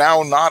 they're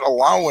now not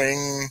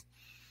allowing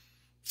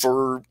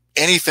for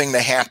anything to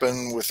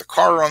happen with the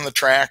car on the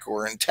track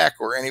or in Tech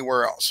or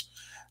anywhere else.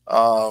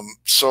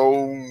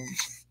 So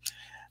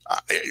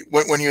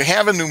when you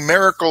have a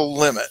numerical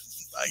limit,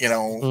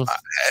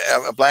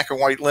 a black and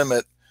white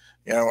limit,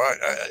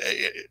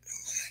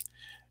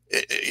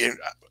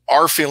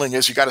 our feeling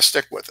is you got to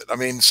stick with it. I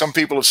mean, some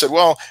people have said,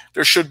 well,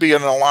 there should be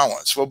an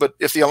allowance. Well, but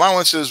if the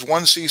allowance is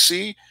 1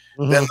 CC,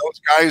 then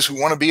those guys who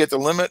want to be at the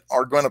limit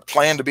are going to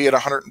plan to be at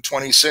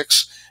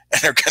 126,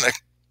 and they're going to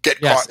get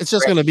caught. It's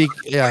just going to be,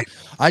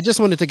 I just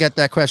wanted to get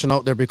that question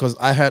out there because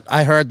I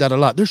heard that a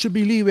lot. There should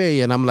be leeway,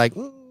 and I'm like,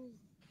 there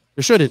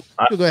shouldn't.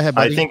 Go ahead,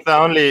 buddy. I think the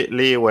only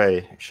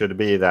leeway should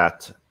be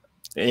that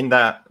in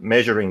that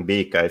measuring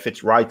beaker, if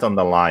it's right on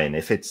the line,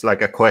 if it's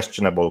like a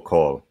questionable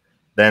call,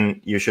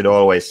 then you should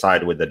always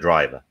side with the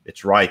driver.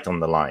 It's right on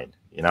the line,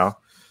 Yeah,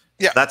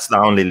 that's the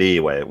only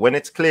leeway. When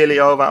it's clearly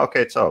over,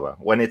 okay, it's over.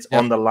 When it's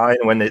on the line,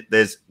 when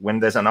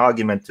there's an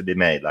argument to be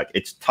made, like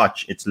it's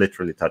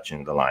literally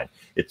touching the line.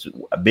 It's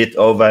a bit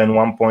over in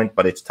one point,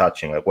 but it's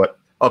touching. Like what?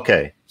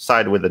 Okay,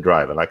 side with the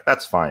driver. Like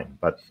that's fine.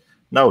 But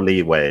no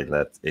leeway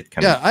that it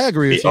can I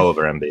agree be with you.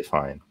 over and be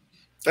fine.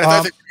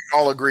 I think we can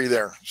all agree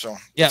there. So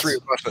yes. 3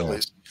 of us at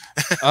least.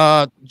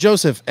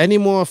 Joseph, any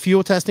more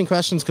fuel testing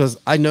questions? Because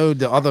I know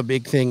the other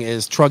big thing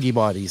is truggy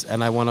bodies,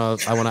 and I wanna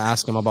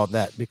ask him about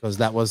that, because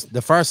that was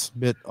the first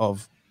bit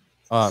of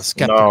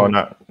skeptical.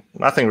 No,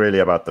 nothing really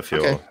about the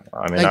fuel. Okay.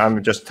 I mean,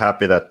 I'm just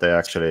happy that they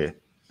actually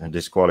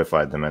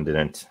disqualified them and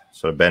didn't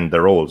sort of bend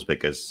the rules,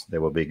 because they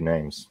were big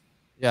names.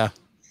 Yeah.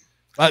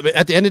 But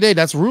at the end of the day,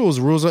 that's rules.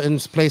 Rules are in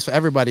place for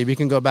everybody. We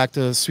can go back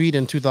to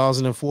Sweden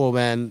 2004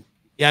 when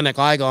Yannick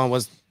Igon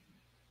was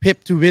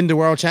pipped to win the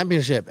world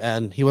championship,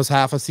 and he was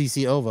half a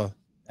cc over,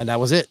 and that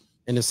was it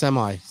in the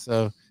semi.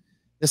 So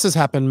this has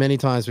happened many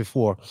times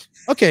before.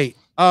 Okay.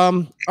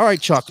 All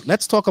right, Chuck,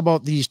 let's talk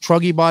about these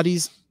truggy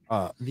bodies,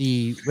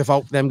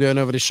 without them going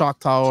over the shock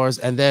towers.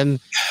 And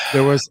then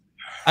there was,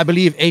 I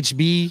believe,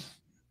 HB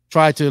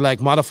tried to like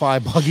modify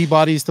buggy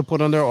bodies to put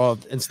on there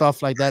and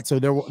stuff like that. So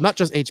there were not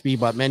just HB,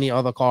 but many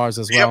other cars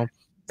as well.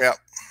 Yeah.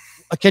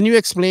 Can you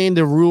explain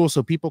the rules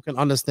so people can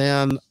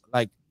understand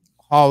like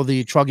how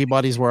the truggy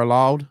bodies were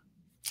allowed?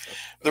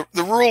 The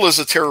rule is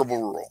a terrible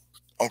rule.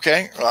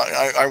 Okay,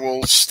 I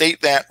will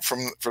state that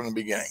from the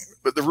beginning.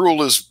 But the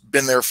rule has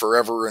been there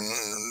forever,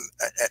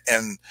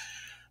 and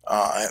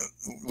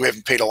we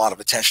haven't paid a lot of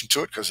attention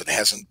to it because it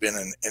hasn't been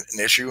an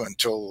issue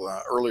until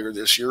earlier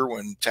this year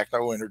when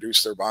Techno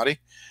introduced their body.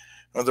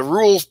 The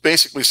rule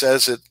basically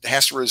says it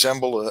has to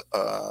resemble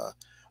a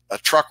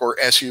truck or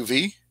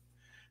SUV,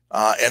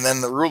 and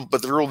then the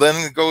rule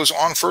then goes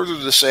on further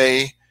to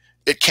say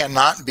it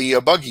cannot be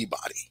a buggy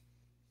body.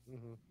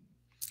 Mm-hmm.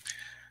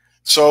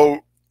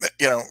 So,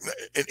 you know,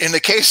 in the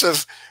case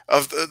of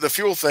the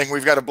fuel thing,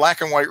 we've got a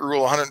black and white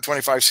rule,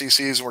 125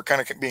 cc's, and we're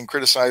kind of being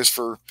criticized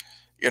for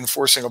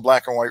enforcing a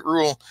black and white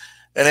rule.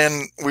 And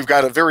then we've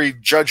got a very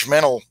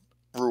judgmental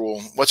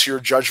rule. What's your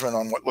judgment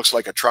on what looks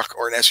like a truck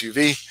or an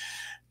SUV?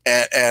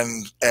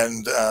 And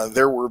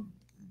there we're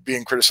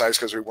being criticized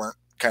because we weren't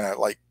kind of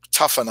like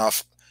tough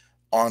enough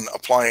on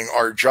applying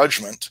our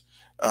judgment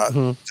to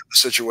the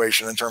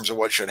situation in terms of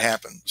what should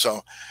happen.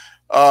 So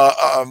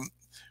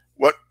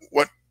what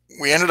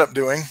we ended up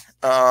doing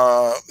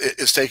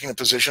is taking a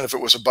position. If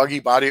it was a buggy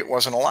body, it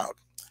wasn't allowed.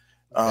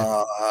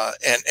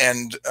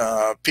 And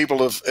people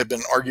have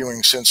been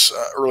arguing since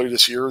early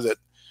this year that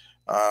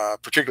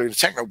particularly the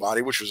Techno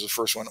body, which was the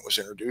first one that was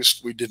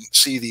introduced, we didn't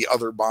see the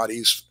other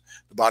bodies,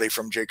 the body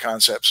from J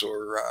Concepts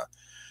or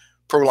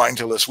Proline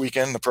till this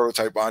weekend, the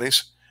prototype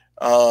bodies.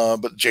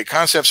 But J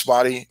Concepts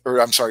body,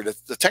 or I'm sorry,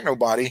 the Techno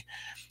body,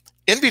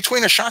 in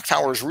between the shock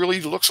towers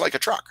really looks like a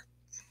truck.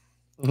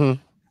 Mm-hmm.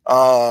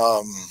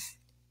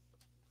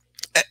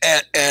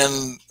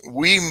 And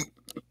we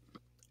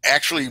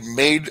actually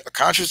made a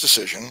conscious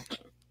decision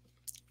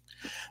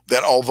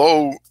that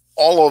although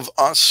all of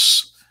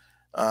us,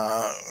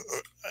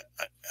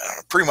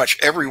 pretty much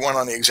everyone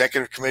on the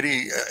executive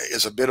committee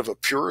is a bit of a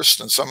purist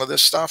in some of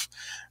this stuff,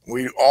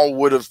 we all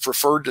would have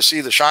preferred to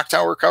see the shock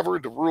tower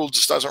covered. The rule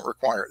just doesn't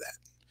require that.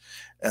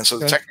 And so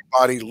the Techno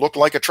body looked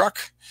like a truck,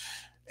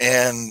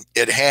 and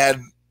it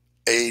had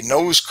a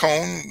nose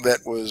cone that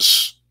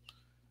was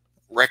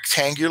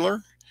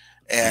rectangular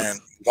and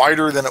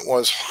wider than it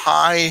was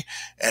high,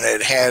 and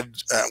it had,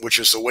 which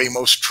is the way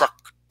most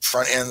truck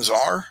front ends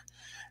are,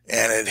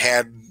 and it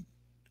had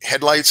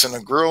headlights and a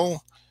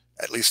grille,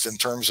 at least in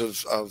terms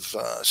of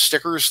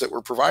stickers that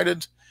were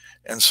provided.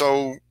 And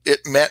so it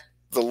met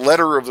the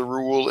letter of the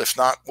rule, if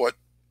not what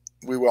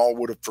we all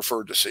would have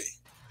preferred to see.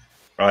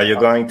 Are you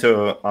going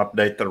to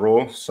update the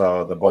rule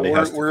so the body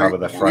has to cover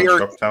the front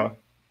shock tower?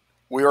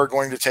 We are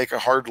going to take a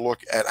hard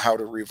look at how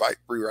to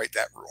rewrite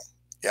that rule.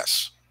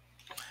 Yes.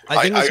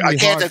 I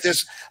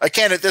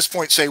can't at this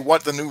point say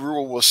what the new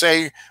rule will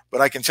say, but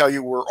I can tell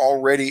you we're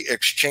already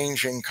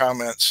exchanging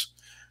comments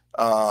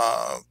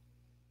about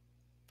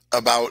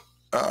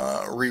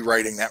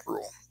rewriting that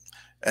rule.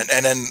 And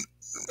then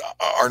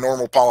our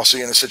normal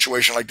policy in a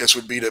situation like this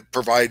would be to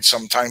provide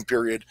some time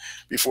period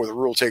before the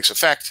rule takes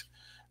effect.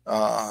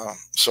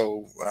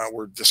 So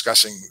we're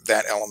discussing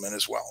that element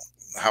as well.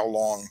 How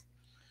long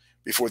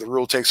before the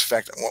rule takes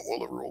effect, and what will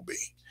the rule be?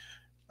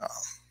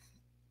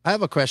 I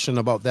have a question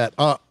about that.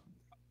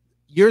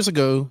 Years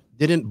ago,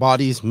 didn't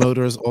bodies,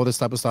 motors, all this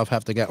type of stuff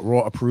have to get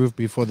raw approved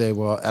before they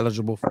were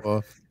eligible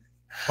for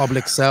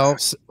public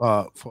sales,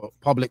 for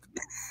public,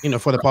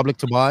 for the public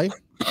to buy?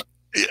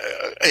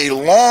 A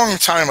long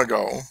time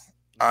ago,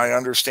 I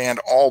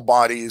understand all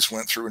bodies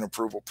went through an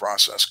approval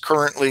process.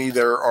 Currently,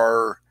 there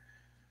are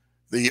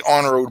the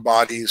on-road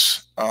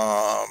bodies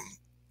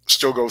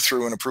still go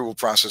through an approval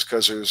process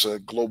because there's a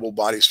global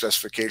body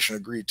specification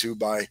agreed to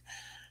by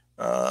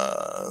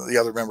the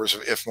other members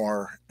of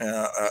IFMAR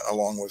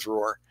along with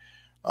ROAR.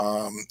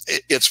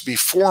 It's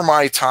before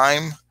my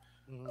time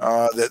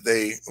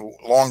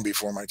long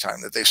before my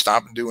time that they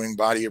stopped doing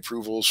body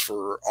approvals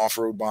for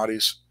off-road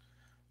bodies.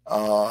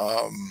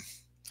 And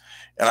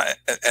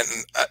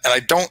I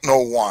don't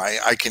know why.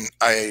 I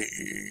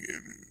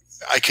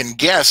can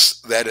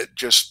guess that it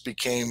just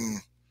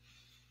became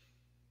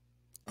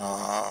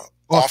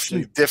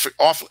awfully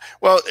difficult.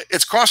 Well,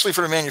 it's costly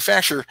for the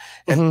manufacturer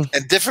and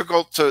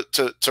difficult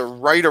to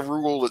write a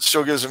rule that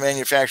still gives the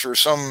manufacturer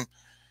some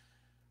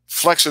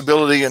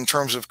flexibility in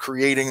terms of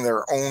creating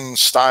their own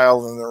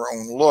style and their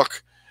own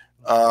look,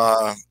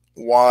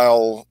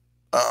 while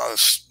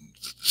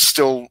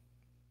still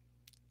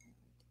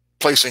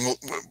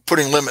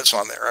putting limits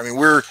on there. I mean,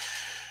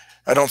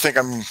 I don't think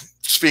I'm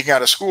speaking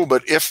out of school,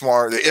 but the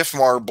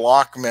IFMAR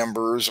block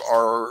members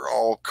are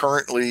all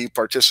currently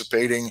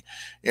participating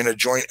in a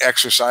joint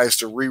exercise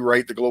to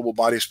rewrite the global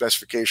body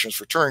specifications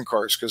for touring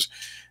cars. Because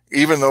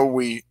even though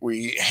we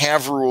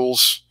have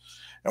rules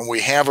and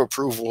we have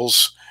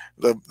approvals,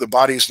 the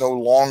bodies no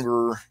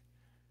longer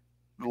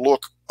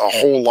look a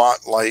whole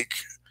lot like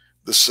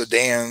the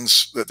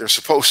sedans that they're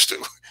supposed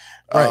to.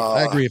 Right,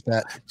 I agree with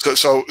that.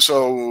 So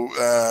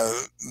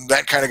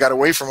that kind of got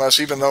away from us,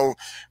 even though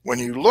when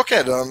you look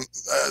at them,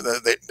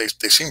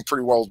 they seem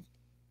pretty well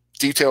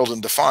detailed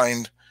and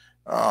defined.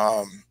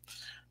 But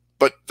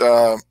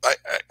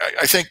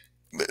I think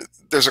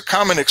there's a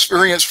common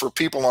experience for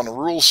people on the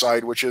rules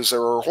side, which is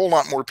there are a whole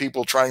lot more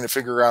people trying to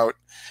figure out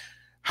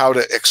how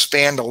to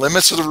expand the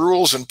limits of the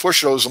rules and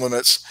push those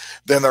limits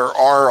than there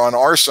are on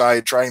our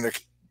side trying to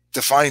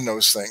define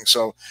those things.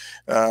 So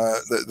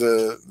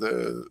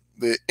the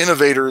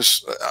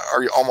innovators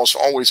are almost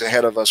always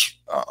ahead of us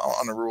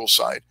on the rules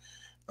side.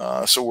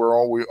 So we're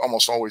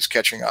almost always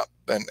catching up,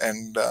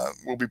 and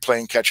we'll be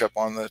playing catch up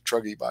on the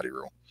truggy body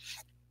rule.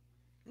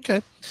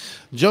 Okay.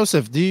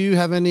 Joseph, do you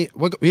have any?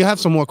 We have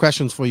some more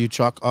questions for you,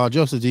 Chuck.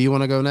 Joseph, do you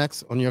want to go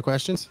next on your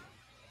questions?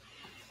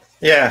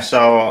 Yeah,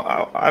 so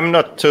I'm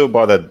not too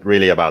bothered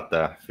really about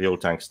the fuel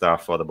tank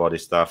stuff or the body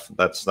stuff.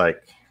 That's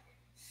like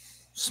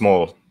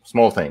small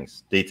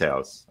things,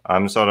 details. I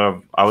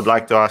would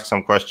like to ask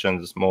some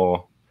questions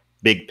more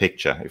big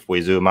picture if we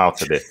zoom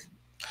out a bit.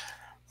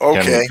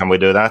 Okay. Can we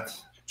do that?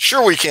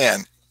 Sure we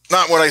can.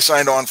 Not what I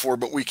signed on for,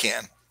 but we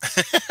can.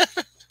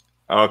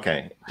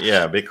 Okay.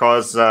 Yeah,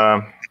 because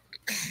I'm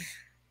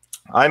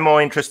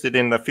more interested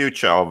in the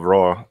future of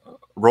raw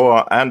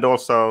and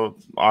also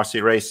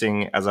RC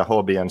racing as a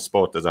hobby and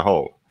sport as a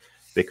whole.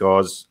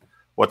 Because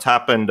what's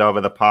happened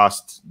over the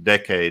past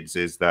decades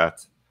is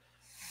that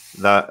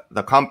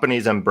the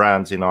companies and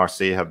brands in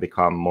RC have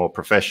become more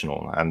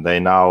professional, and they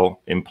now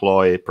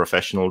employ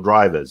professional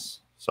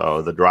drivers.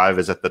 So the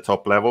drivers at the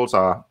top levels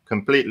are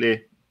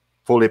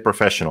fully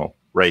professional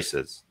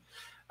racers.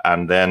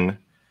 And then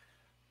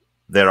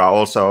there are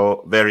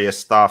also various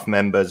staff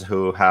members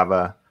who have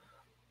a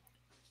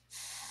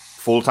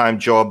full-time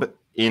job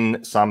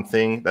in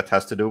something that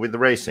has to do with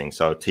racing.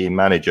 So team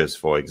managers,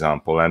 for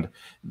example. And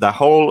the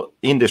whole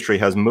industry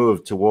has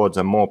moved towards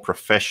a more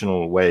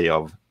professional way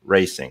of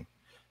racing.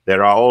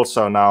 There are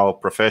also now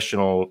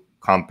professional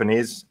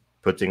companies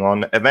putting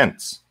on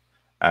events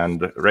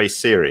and race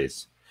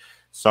series.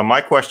 So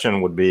my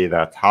question would be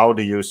that how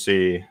do you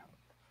see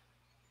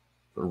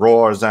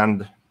RAW's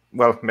and,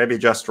 well, maybe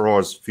just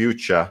RAW's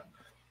future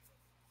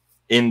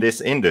in this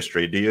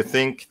industry? Do you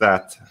think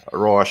that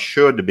RAW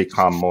should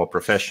become more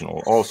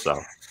professional also,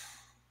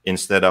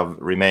 instead of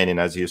remaining,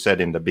 as you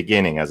said in the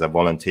beginning, as a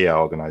volunteer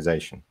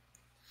organization?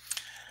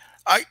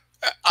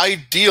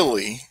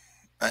 Ideally,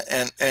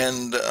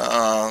 and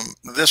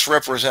this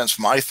represents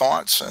my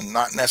thoughts and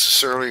not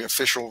necessarily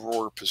official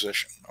ROAR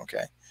position,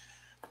 okay?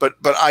 But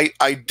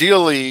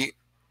ideally,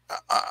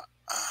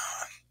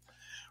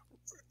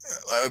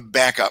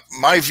 back up.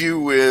 My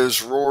view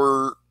is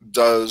ROAR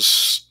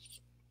does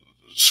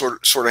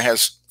sort of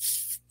has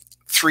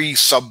three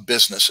sub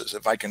businesses,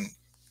 if I can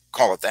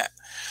call it that.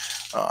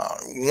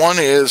 One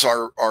is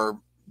our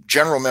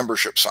general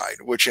membership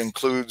side, which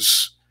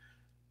includes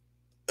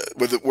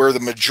where the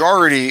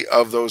majority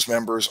of those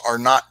members are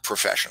not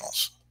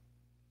professionals,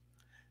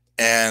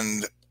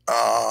 and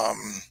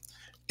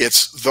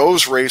it's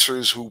those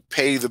racers who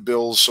pay the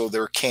bills so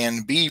there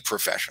can be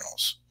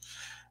professionals.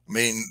 I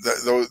mean,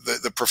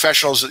 the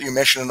professionals that you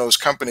mentioned in those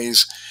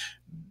companies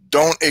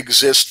don't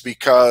exist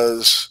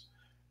because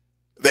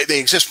they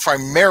exist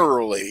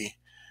primarily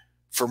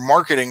for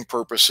marketing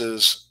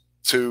purposes,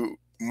 to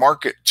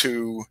market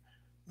to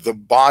the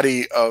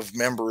body of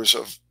members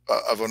of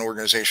an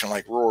organization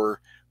like ROAR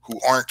who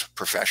aren't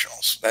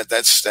professionals.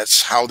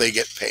 That's how they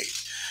get paid,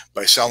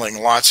 by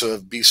selling lots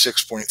of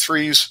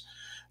B6.3s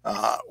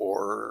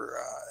or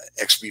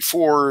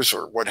XB4s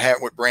or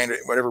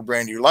whatever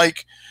brand you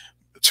like,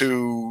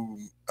 to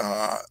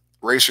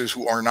racers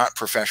who are not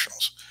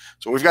professionals.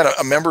 So we've got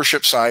a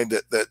membership side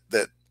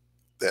that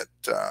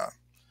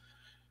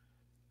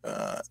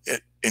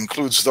it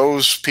includes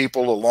those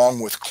people,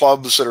 along with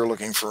clubs that are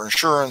looking for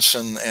insurance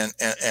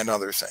and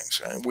other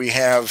things. And we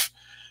have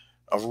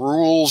a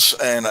rules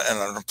and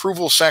an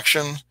approval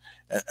section,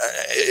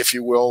 if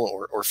you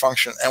will, or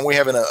function, and we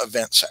have an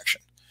event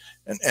section.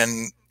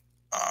 And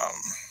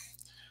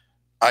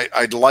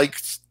I'd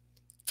like,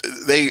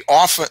 they're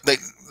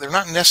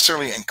not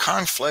necessarily in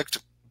conflict,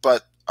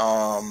 but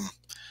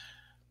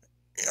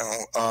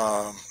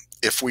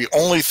if we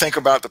only think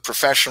about the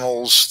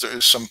professionals,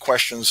 there's some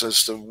questions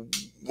as to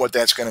what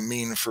that's going to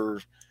mean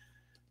for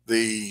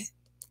the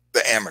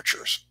the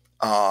amateurs.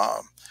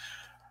 I'd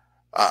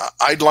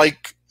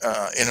like,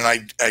 in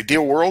an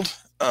ideal world,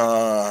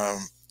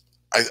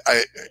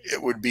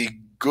 it would be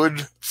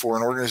good for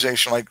an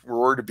organization like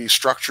Roar to be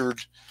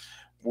structured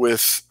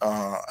with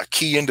a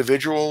key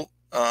individual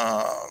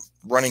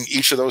running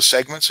each of those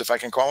segments, if I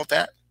can call it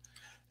that,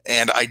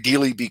 and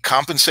ideally be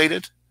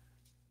compensated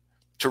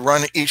to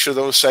run each of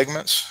those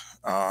segments,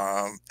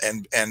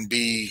 and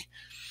be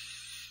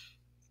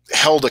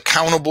held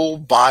accountable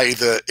by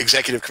the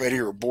executive committee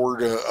or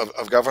board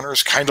of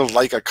governors, kind of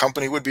like a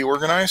company would be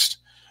organized,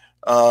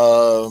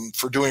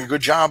 for doing a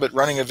good job at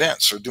running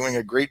events or doing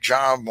a great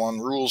job on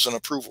rules and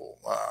approval.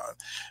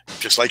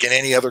 Just like in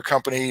any other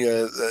company,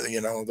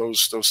 you know,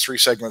 those three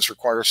segments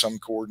require some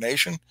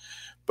coordination,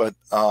 but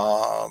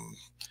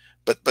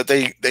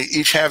they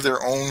each have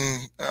their own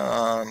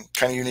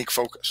kind of unique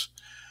focus.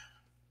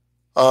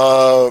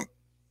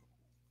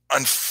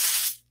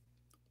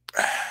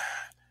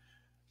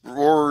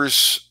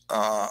 Roar's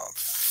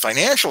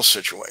financial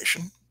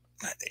situation,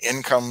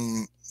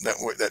 income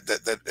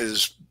that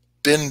is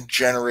been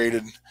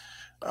generated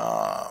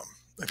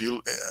if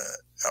you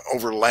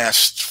over the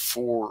last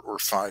 4 or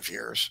 5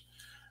 years,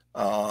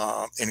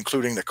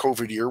 including the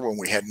COVID year when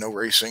we had no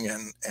racing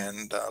and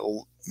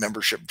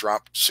membership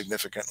dropped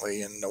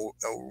significantly and no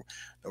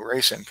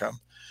race income,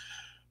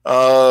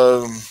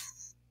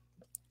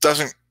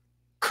 doesn't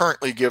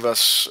currently give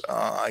us,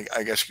 I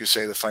guess you could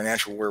say, the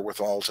financial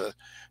wherewithal to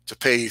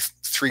pay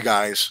 3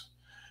 guys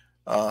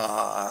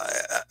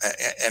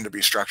and to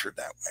be structured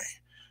that way.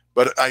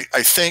 But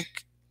I think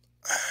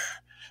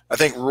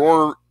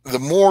Roar, the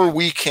more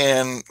we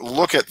can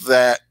look at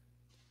what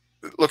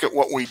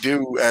we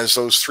do as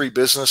those 3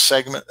 business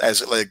segments,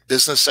 as like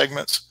business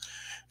segments,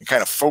 and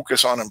kind of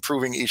focus on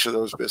improving each of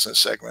those business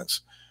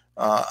segments,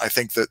 I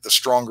think that the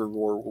stronger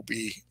Roar will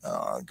be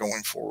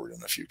going forward in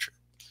the future.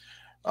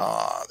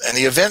 And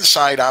the event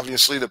side,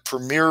 obviously, the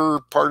premier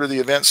part of the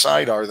event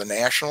side are the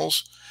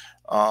Nationals,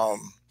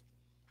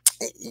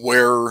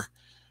 where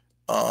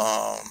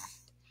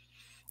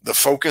the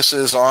focus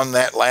is on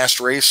that last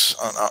race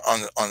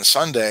on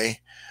Sunday,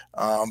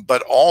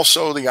 but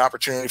also the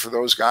opportunity for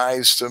those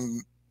guys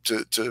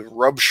to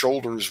rub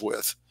shoulders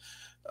with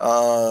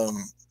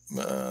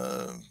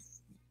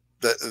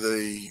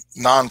the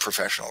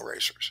non-professional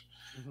racers.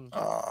 Mm-hmm.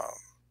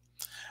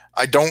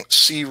 I don't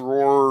see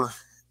Roar.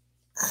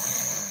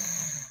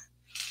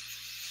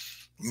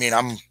 I mean,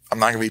 I'm not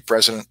going to be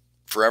president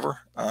forever,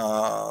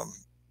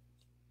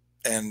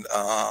 and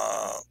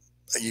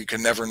you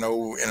can never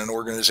know in an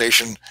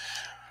organization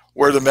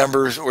where the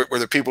members, where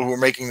the people who are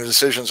making the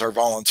decisions are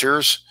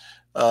volunteers,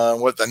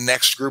 what the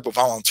next group of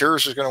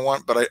volunteers is going to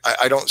want. But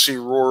I don't see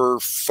Roar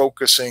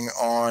focusing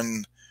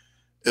on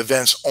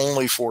events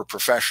only for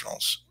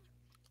professionals.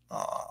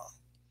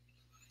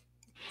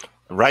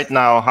 Right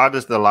now, how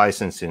does the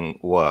licensing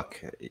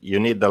work? You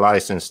need the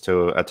license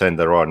to attend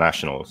the Roar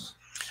Nationals.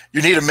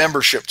 You need a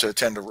membership to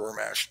attend a Roar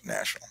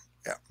National.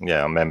 Yeah.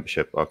 Yeah, a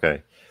membership.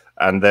 Okay.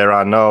 And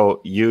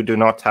you do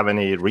not have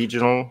any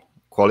regional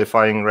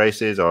qualifying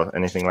races or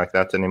anything like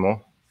that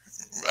anymore?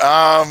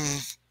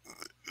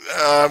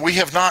 We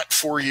have not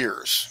for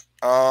years.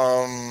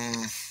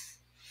 What's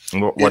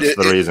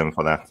the reason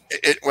for that?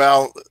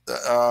 Well,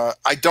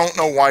 I don't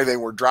know why they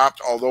were dropped,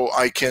 although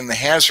I can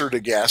hazard a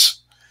guess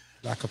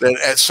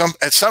that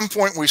at some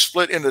point we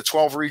split into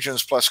 12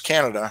 regions plus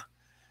Canada,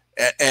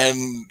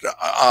 and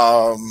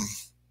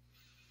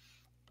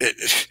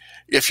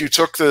if you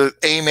took the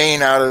A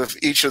main out of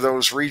each of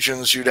those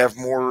regions, you'd have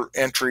more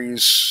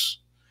entries,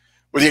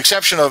 with the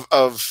exception of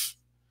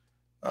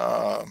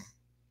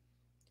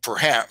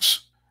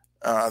perhaps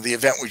the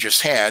event we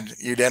just had.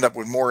 You'd end up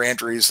with more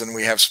entries than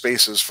we have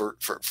spaces for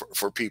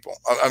people.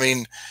 I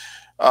mean,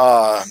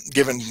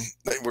 given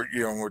that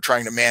we're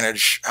trying to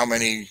manage how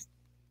many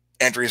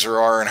entries there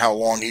are and how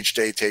long each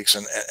day takes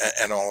and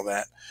all of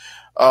that,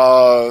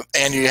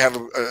 and you have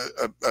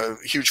a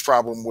huge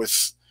problem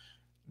with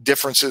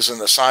differences in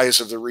the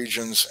size of the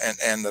regions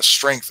and the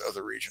strength of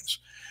the regions.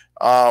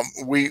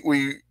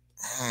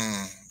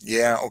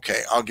 Yeah,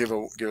 okay, I'll give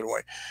it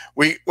away.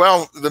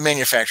 Well, the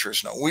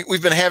manufacturers know.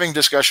 We've been having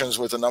discussions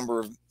with a number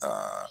of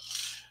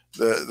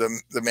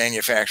the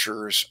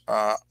manufacturers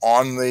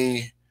on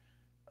the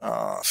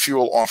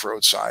fuel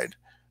off-road side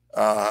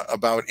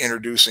about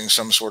introducing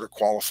some sort of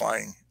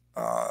qualifying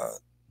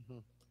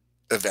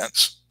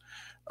events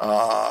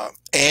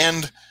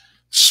and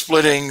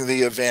splitting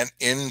the event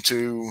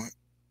into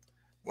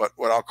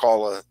what I'll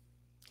call a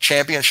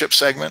championship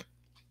segment,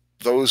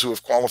 those who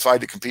have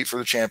qualified to compete for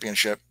the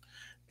championship,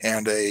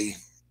 and a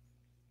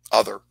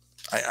other.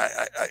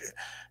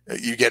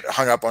 You get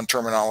hung up on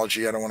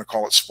terminology. I don't want to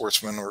call it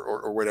sportsman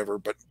or whatever,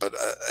 but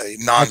a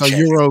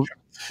non-championship,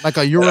 like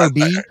a Euro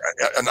B.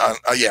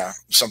 Yeah,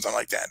 something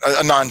like that.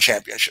 A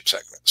non-championship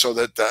segment, so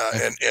that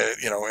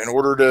in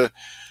order to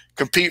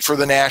compete for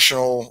the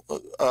national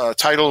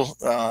title,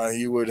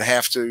 you would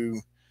have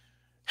to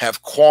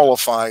have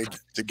qualified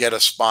to get a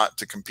spot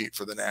to compete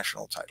for the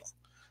national title.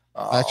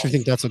 I actually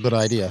think that's a good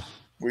idea.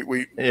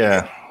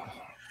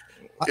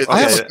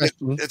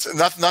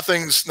 It's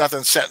nothing's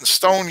set in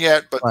stone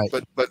yet, but Right.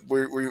 but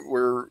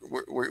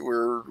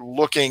we're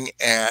looking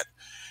at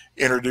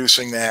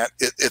introducing that.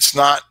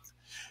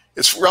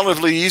 It's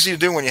relatively easy to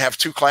do when you have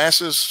two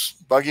classes,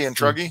 buggy and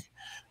truggy.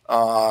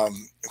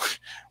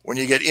 When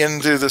you get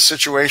into the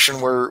situation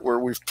where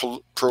we've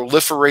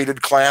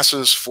proliferated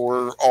classes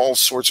for all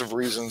sorts of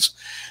reasons,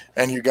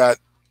 and you got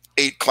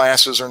 8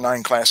 classes or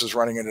 9 classes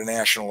running at a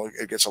national,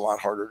 it gets a lot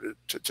harder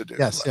to do.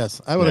 Yes,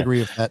 I would agree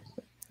with that.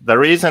 The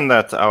reason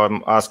that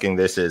I'm asking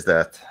this is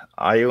that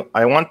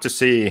I want to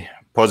see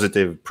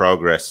positive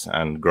progress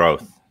and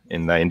growth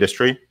in the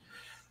industry.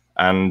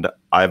 And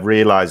I've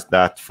realized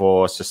that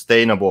for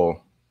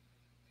sustainable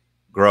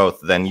growth,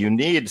 then you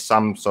need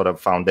some sort of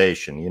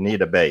foundation. You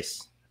need a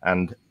base.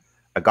 And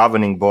a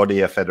governing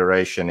body, a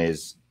federation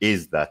is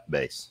that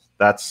base.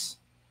 That's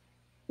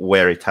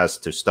where it has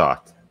to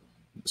start.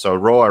 So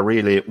ROA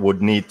really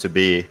would need to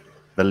be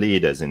the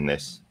leaders in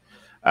this.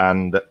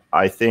 And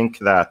I think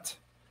that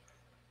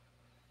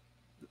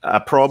a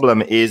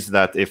problem is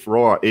that if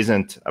ROA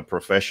isn't a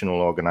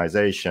professional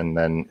organization,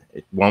 then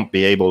it won't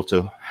be able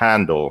to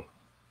handle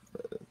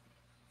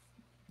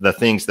the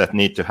things that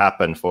need to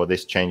happen for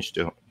this change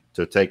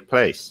to take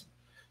place.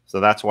 So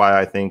that's why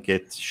I think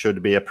it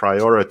should be a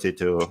priority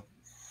to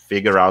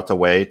figure out a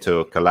way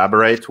to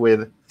collaborate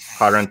with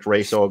current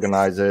race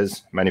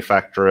organizers,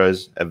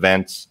 manufacturers,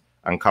 events,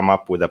 and come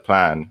up with a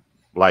plan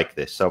like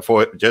this. So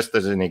just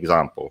as an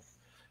example,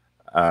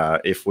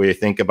 if we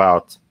think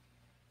about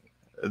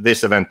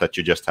this event that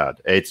you just had,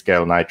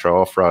 8-scale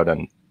nitro off-road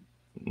and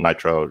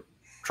nitro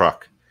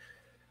truck,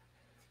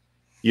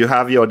 you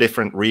have your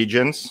different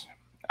regions,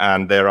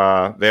 and there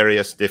are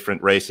various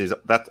different races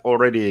that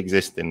already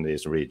exist in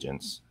these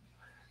regions.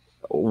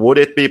 Would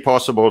it be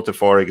possible to,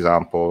 for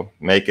example,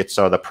 make it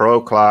so the pro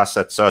class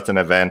at certain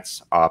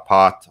events are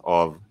part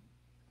of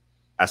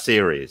a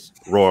series,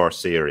 ROAR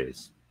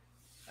series,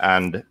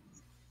 and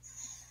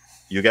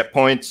you get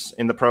points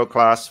in the pro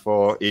class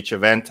for each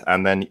event,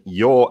 and then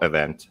your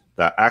event,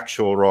 the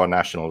actual ROAR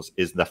Nationals,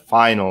 is the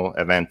final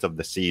event of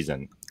the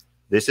season.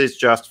 This is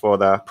just for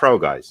the pro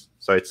guys.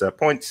 So it's a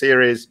point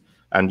series,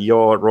 and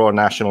your ROAR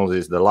Nationals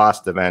is the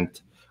last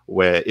event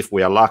where, if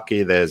we are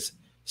lucky, there's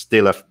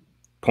still a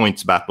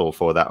points battle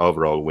for that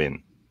overall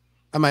win.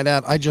 I might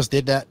add, I just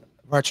did that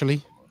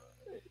virtually.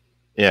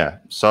 Yeah.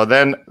 So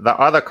then the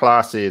other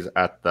classes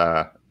at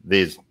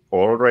these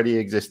already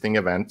existing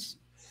events,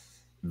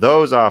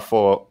 those are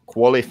for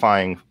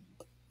qualifying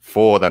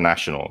for the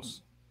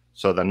nationals.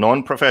 So the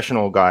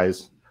non-professional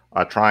guys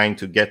are trying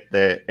to get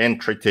their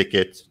entry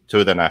ticket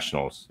to the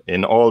nationals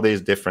in all these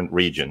different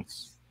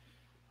regions.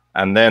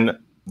 And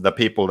then the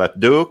people that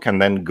do can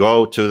then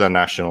go to the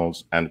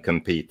nationals and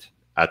compete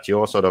at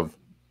your sort of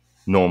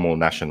normal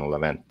national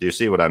event. Do you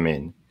see what I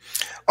mean?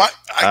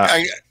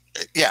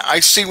 Yeah, I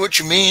see what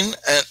you mean,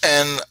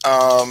 and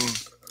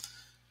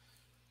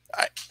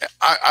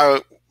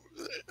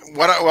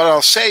what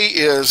I'll say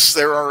is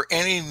there are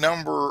any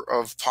number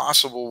of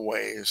possible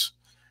ways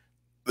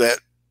that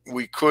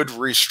we could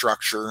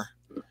restructure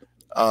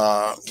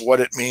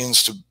what it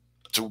means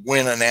to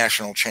win a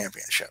national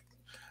championship.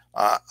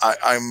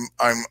 I'm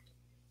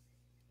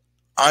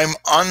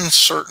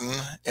uncertain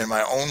in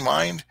my own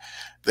mind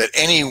that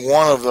any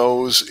one of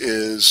those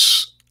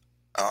is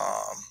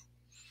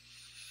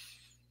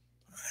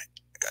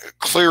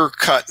clear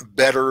cut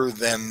better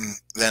than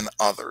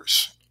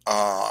others.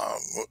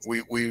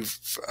 We've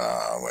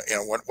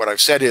what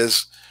I've said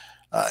is,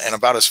 and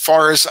about as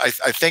far as I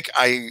think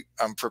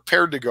I'm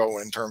prepared to go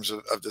in terms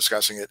of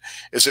discussing it,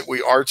 is that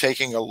we are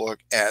taking a look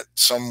at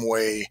some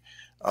way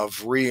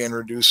of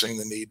reintroducing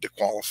the need to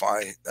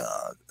qualify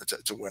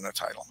to win a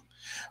title.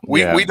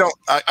 We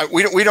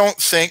don't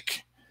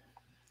think,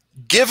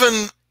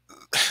 given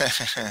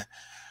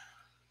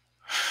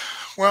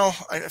well,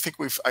 I think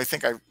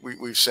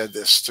we've said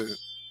this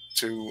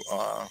to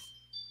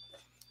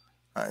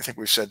I think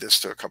we've said this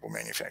to a couple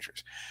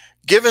manufacturers.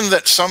 Given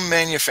that some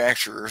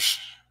manufacturers,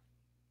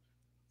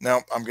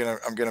 now I'm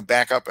gonna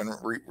back up and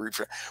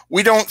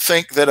we don't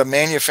think that a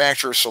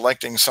manufacturer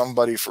selecting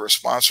somebody for a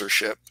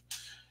sponsorship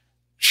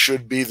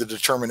should be the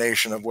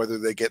determination of whether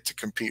they get to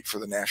compete for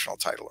the national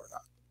title or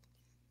not.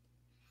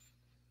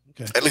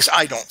 Okay. At least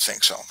I don't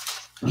think so.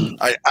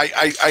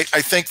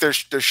 I think there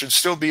should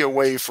still be a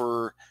way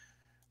for,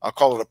 I'll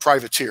call it a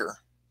privateer,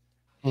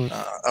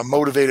 a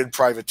motivated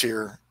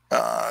privateer,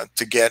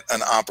 to get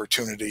an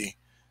opportunity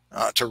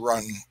to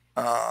run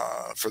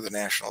for the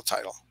national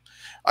title.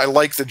 I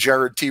like the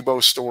Jared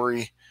Tebow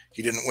story.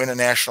 He didn't win a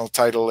national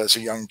title as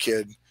a young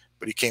kid,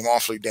 but he came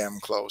awfully damn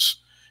close.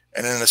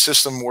 And in a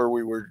system where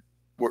we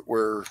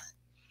were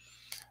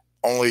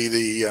only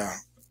the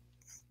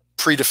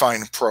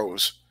predefined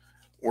pros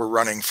were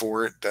running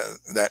for it,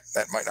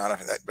 that might not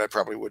have, that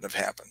probably wouldn't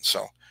have happened.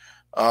 So,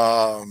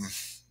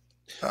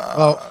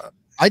 well,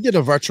 I did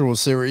a virtual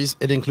series.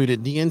 It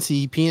included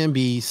DNC,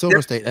 PNB,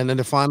 Silver State, and then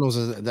the finals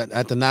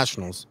at the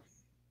Nationals,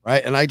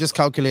 right? And I just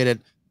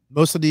calculated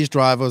most of these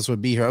drivers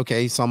would be here.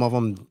 Okay, some of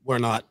them were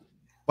not,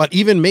 but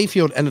even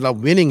Mayfield ended up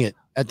winning it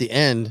at the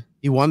end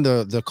he won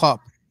the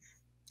cup.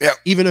 Yeah.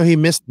 Even though he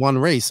missed one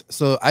race.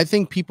 So I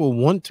think people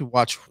want to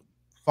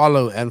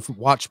follow and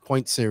watch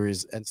point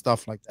series and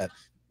stuff like that.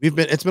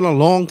 It's been a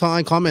long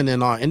time coming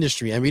in our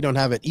industry, and we don't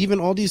have it. Even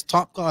all these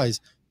top guys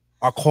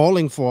are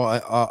calling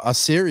for a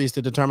series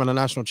to determine a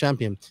national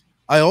champion.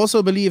 I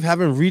also believe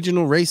having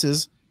regional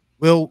races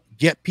will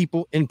get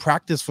people in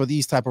practice for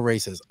these type of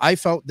races. I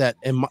felt that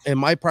in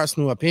my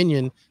personal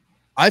opinion,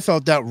 I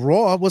felt that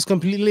Raw was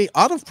completely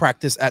out of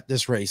practice at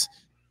this race,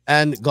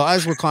 and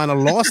guys were kind of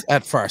lost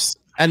at first.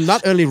 And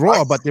not only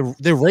Raw, but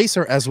the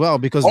racer as well,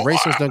 because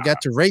racers don't get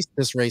to race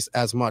this race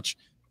as much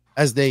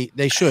as they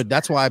should.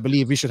 That's why I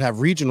believe we should have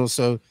regionals,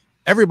 so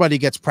everybody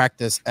gets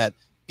practice at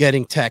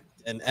getting tech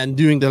and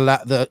doing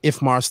the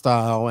IFMAR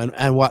style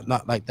and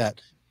whatnot like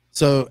that.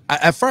 So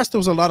at first there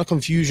was a lot of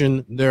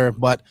confusion there,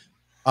 but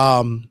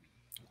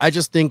I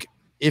just think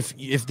if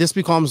this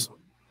becomes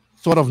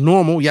sort of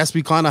normal, yes,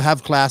 we kind of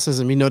have classes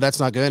and we know that's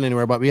not going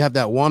anywhere, but we have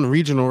that one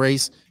regional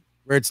race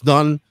where it's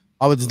done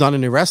how it's done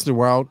in the rest of the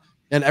world,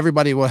 then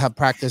everybody will have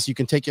practice. You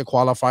can take your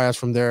qualifiers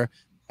from there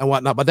and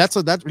whatnot. But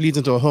that leads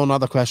into a whole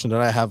nother question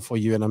that I have for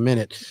you in a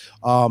minute.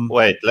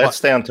 Wait, let's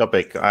stay on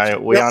topic.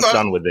 We aren't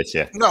done with this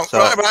yet. No, so,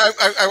 but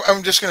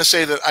I'm just going to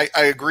say that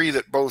I agree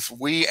that both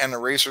we and the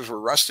racers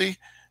were rusty.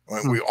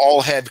 We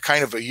all had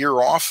kind of a year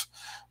off,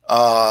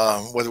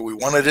 whether we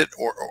wanted it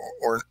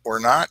or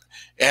not.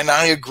 And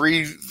I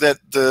agree that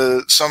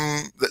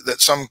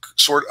some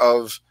sort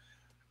of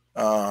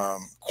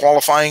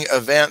qualifying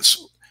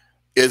events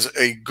is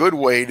a good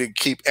way to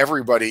keep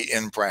everybody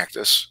in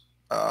practice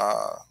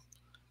ahead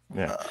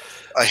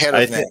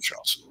of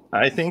nationals.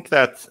 I think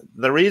that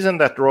the reason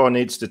that Raw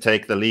needs to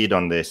take the lead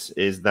on this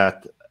is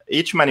that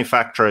each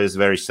manufacturer is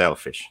very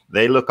selfish.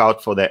 They look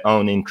out for their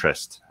own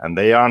interest, and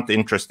they aren't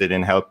interested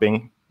in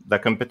helping the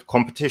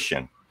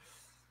competition.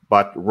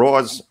 But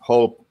Raw's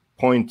whole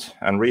point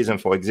and reason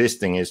for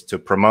existing is to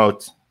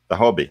promote the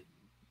hobby,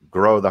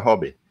 grow the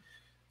hobby.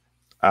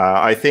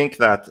 I think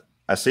that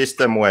a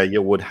system where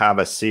you would have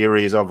a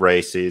series of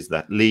races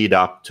that lead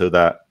up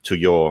to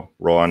your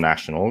Raw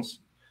Nationals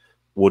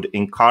would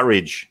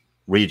encourage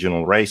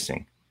regional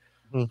racing.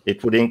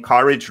 It would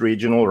encourage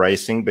regional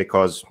racing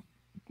because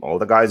all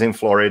the guys in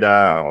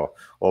Florida or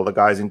all the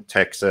guys in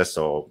Texas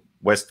or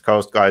West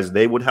Coast guys,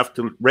 they would have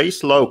to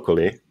race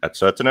locally at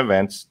certain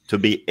events to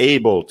be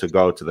able to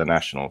go to the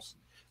Nationals.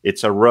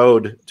 It's a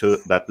road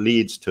that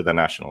leads to the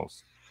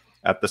Nationals.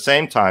 At the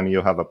same time,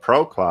 you have a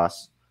pro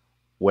class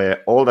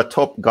where all the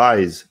top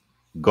guys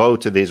go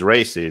to these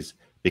races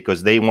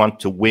because they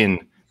want to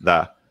win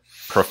the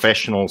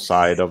professional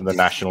side of the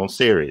national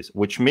series,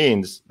 which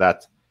means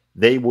that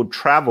they would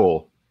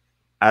travel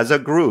as a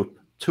group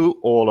to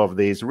all of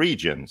these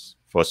regions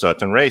for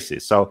certain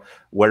races. So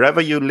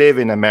wherever you live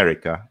in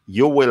America,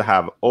 you will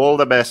have all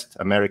the best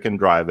American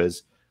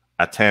drivers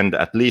attend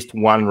at least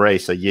one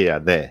race a year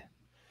there.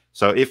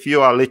 So if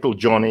you are little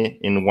Johnny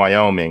in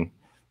Wyoming,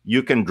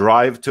 you can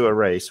drive to a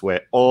race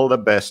where all the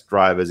best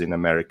drivers in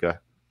America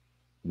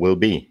will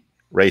be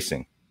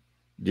racing.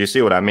 Do you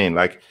see what I mean?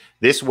 Like,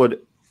 this would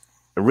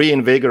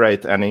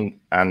reinvigorate and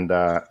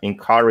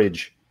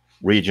encourage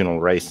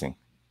regional racing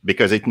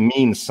because it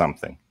means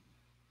something.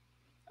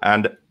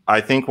 And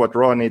I think what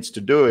Raw needs to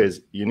do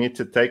is you need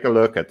to take a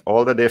look at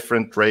all the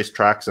different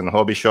racetracks and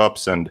hobby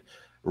shops and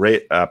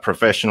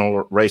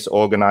professional race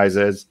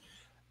organizers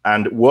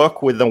and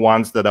work with the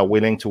ones that are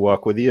willing to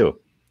work with you.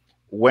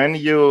 When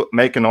you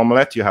make an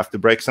omelette, you have to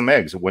break some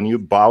eggs. When you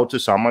bow to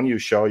someone, you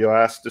show your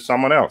ass to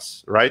someone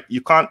else, right?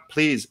 You can't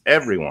please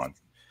everyone.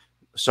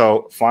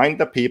 So find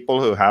the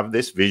people who have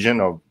this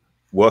vision of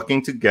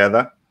working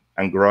together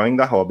and growing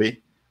the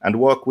hobby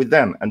and work with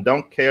them and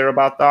don't care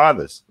about the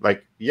others.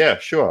 Like, yeah,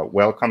 sure,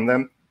 welcome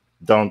them.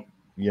 Don't,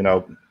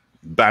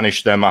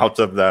 banish them out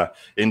of the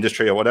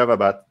industry or whatever.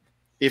 But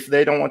if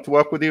they don't want to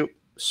work with you,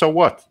 so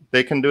what?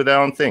 They can do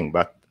their own thing.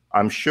 But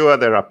I'm sure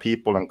there are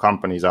people and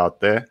companies out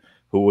there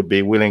who would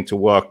be willing to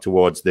work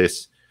towards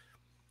this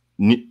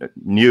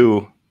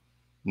new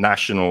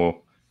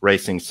national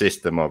racing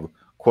system of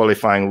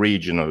qualifying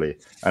regionally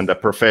and a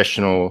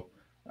professional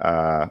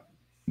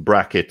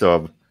bracket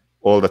of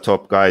all the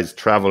top guys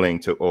traveling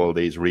to all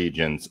these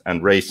regions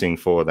and racing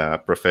for the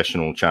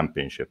professional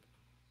championship.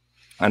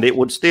 And it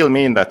would still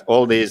mean that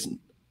all these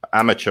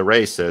amateur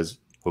racers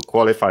who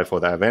qualify for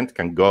the event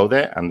can go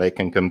there and they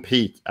can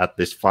compete at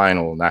this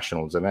final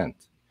nationals event.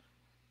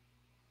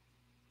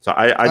 So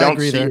I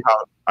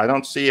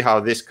don't see how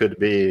this could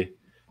be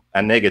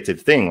a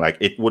negative thing. Like,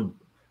 it would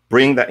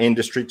bring the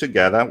industry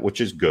together,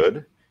 which is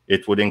good.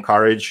 It would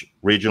encourage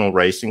regional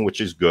racing, which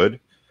is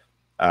good.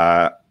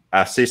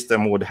 A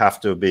system would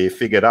have to be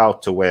figured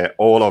out to where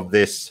all of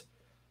this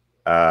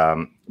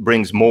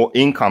brings more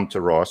income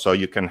to Raw, so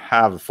you can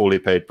have fully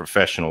paid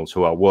professionals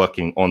who are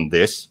working on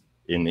this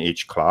in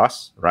each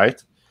class,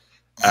 right?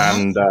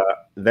 And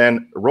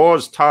then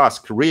Raw's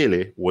task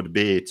really would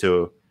be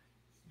to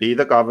be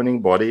the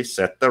governing body,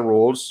 set the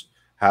rules,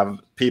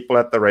 have people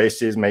at the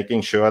races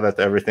making sure that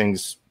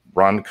everything's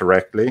run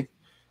correctly,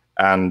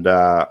 and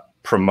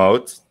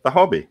promote the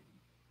hobby.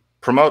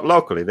 promote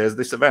locally. There's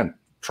this event.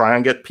 Try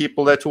and get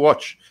people there to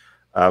watch.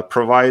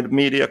 Provide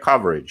media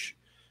coverage.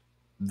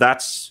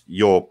 That's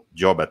your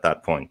job at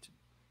that point.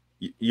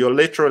 You're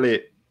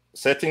literally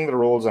setting the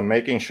rules and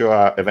making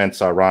sure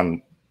events are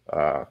run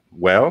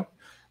well,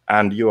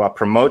 and you are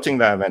promoting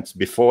the events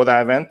before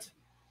the event,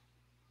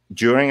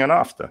 during and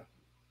after.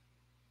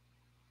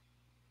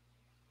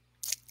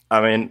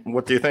 I mean,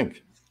 what do you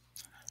think?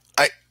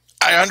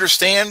 I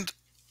understand.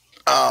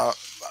 I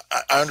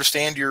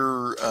understand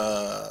your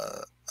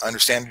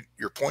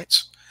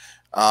points,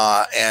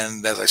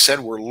 and as I said,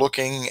 we're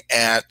looking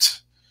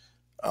at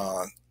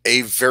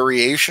a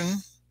variation.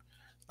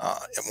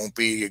 It won't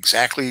be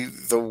exactly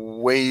the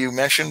way you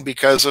mentioned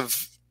because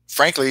of,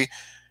 frankly,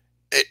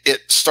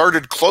 it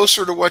started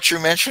closer to what you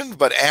mentioned,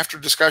 but after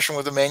discussion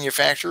with the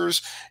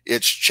manufacturers,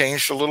 it's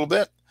changed a little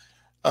bit.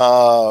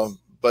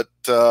 But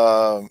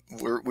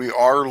we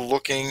are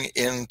looking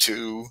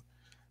into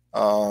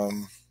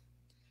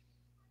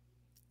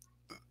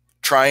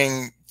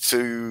trying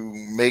to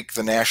make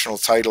the national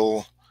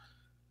title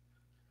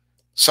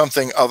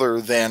something other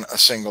than a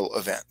single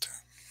event.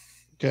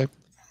 Okay.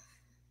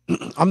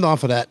 I'm down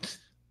for that.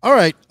 All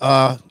right.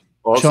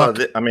 Also,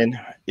 I mean,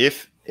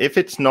 if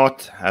it's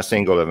not a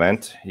single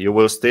event, you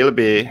will still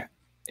be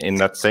in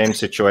that same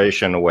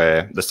situation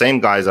where the same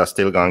guys are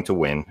still going to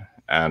win.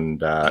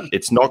 And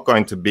it's not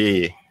going to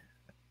be,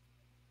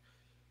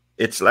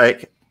 it's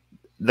like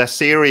the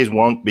series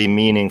won't be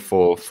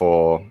meaningful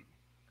for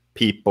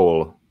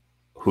people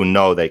who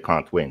know they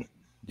can't win. Do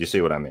you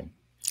see what I mean?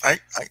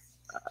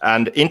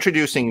 And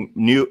introducing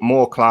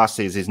more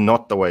classes is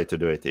not the way to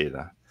do it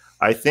either.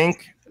 I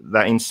think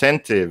the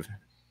incentive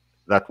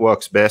that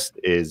works best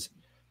is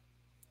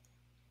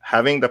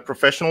having the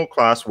professional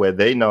class where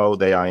they know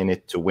they are in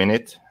it to win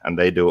it, and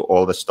they do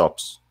all the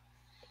stops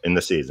in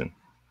the season.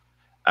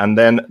 And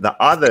then the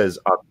others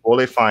are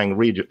qualifying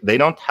region. They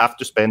don't have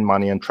to spend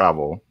money and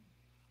travel.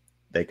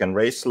 They can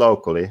race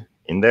locally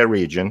in their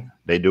region.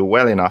 They do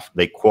well enough.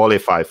 They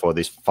qualify for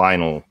this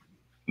final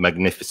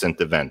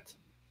magnificent event.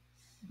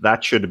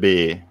 That should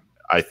be,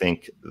 I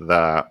think,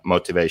 the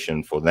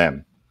motivation for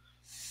them.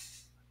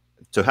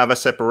 To have a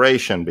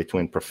separation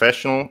between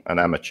professional and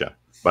amateur.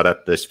 But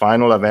at this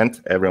final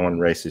event, everyone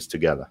races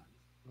together.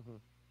 Mm-hmm.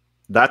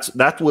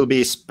 That will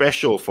be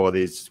special for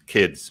these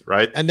kids,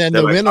 right? And then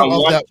the winner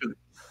of that...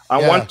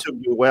 I want to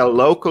do well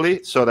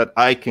locally so that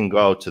I can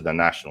go to the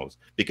nationals,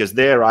 because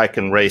there I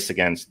can race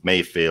against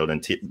Mayfield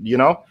and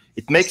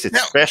it makes it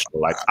special.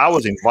 Like, I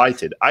was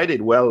invited, I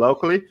did well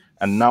locally,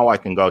 and now I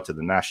can go to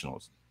the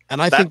nationals.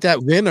 And I think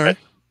that winner,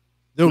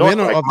 the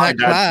winner of that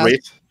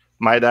class,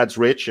 my dad's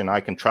rich and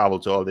I can travel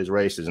to all these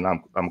races and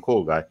I'm a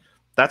cool guy.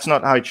 That's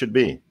not how it should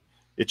be.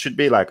 It should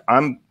be like,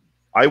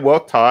 I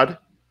worked hard,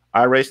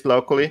 I raced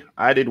locally,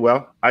 I did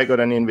well, I got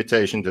an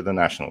invitation to the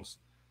nationals.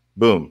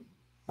 Boom.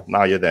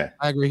 Now you're there.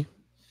 I agree.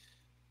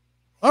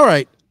 All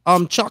right.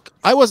 Chuck,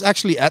 I was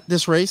actually at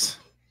this race.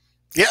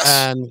 Yes.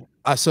 And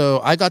so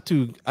I got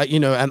to,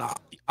 and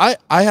I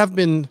have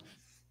been,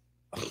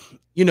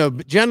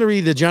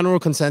 generally the general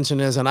consensus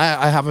is, and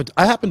I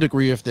happen to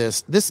agree with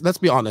this. Let's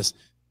be honest.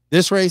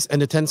 This race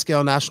and the 10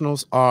 scale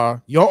nationals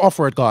are your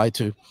off-road guy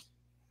too.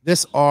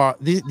 These are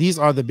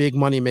the big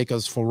money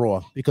makers for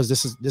Raw, because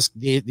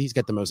these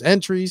get the most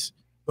entries,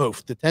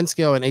 both the 10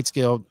 scale and 8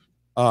 scale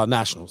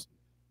nationals.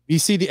 We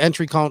see the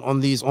entry count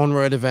on these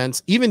on-road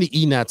events. Even the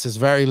ENATs is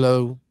very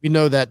low. We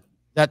know that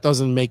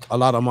doesn't make a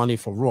lot of money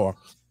for Raw.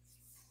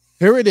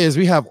 Here it is.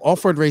 We have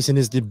off-road racing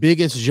is the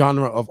biggest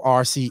genre of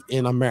RC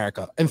in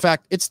America. In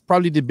fact, it's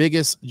probably the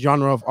biggest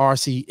genre of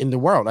RC in the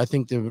world. I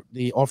think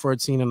the off-road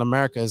scene in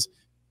America is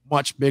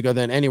much bigger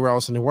than anywhere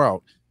else in the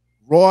world.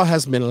 Raw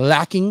has been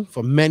lacking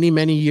for many,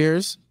 many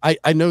years.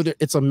 I know that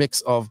it's a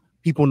mix of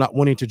people not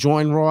wanting to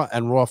join Raw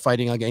and Raw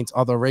fighting against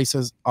other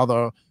races,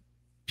 other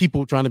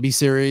people trying to be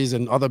serious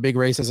and other big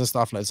races and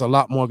stuff. There's a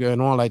lot more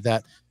going on like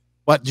that.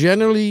 But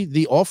generally,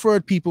 the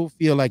off-road people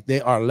feel like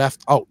they are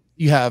left out.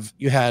 You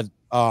had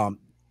I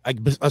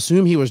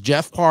assume he was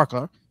Jeff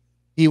Parker.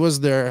 He was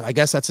there. I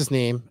guess that's his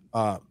name.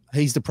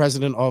 He's the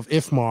president of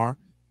IFMAR.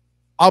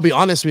 I'll be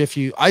honest with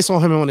you. I saw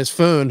him on his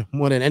phone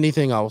more than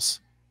anything else.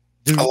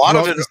 A lot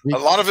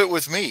of it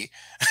with me.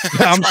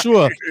 Yeah,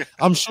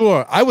 I'm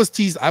sure. I was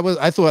teased.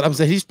 I thought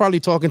he's probably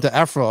talking to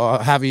Afro or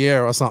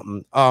Javier or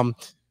something.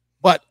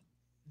 But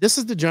this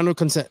is the general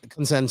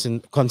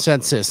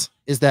consensus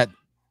is that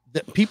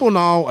people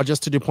now are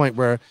just to the point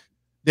where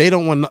they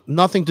don't want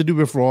nothing to do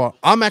with Raw.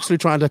 I'm actually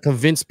trying to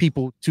convince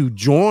people to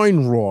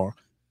join Raw.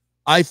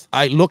 I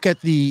look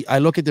at the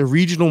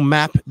regional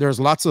map. There's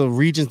lots of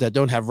regions that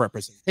don't have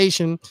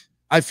representation.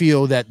 I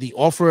feel that the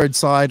off-road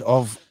side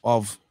of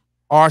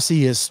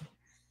RC is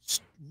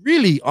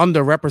really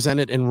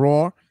underrepresented in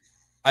Raw.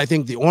 I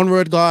think the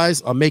on-road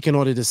guys are making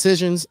all the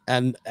decisions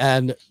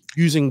and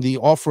using the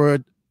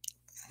off-road,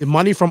 the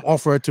money from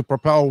off-road to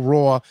propel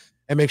Raw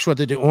and make sure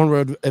that the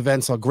on-road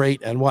events are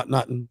great and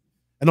whatnot and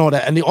all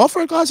that. And the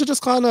off-road guys are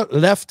just kind of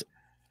left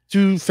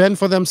to fend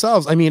for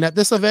themselves. I mean, at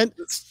this event,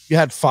 you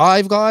had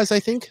 5 guys, I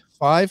think.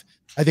 5.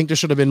 I think there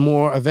should have been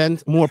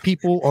more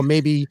people, or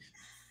maybe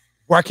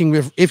working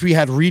with, if we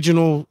had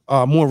regional,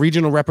 more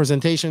regional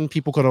representation,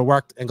 people could have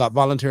worked and got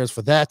volunteers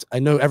for that. I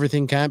know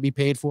everything can't be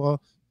paid for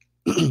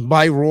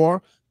by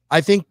Roar. I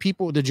think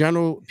people, the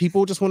general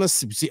people, just want to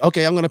see,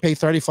 okay, I'm going to pay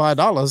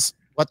 $35.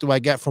 What do I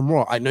get from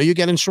Roar? I know you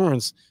get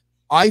insurance.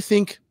 I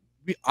think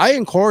I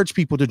encourage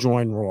people to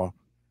join Roar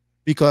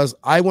because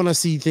I want to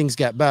see things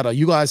get better.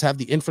 You guys have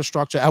the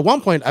infrastructure. At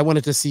one point, I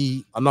wanted to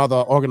see another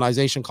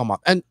organization come up,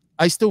 and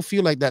I still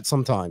feel like that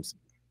sometimes.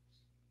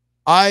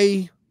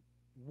 I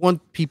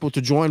want people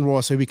to join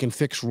Roar so we can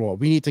fix Roar.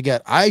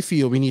 I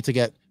feel we need to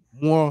get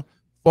more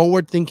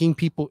forward-thinking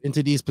people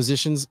into these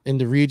positions in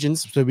the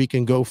regions so we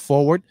can go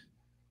forward.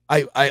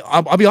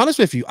 I'll be honest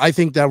with you. I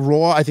think that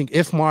Roar, I think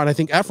IFMAR, and I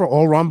think EFRA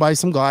all run by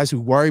some guys who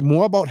worry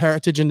more about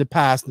heritage in the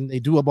past than they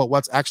do about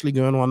what's actually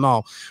going on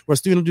now. We're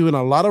still doing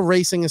a lot of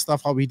racing and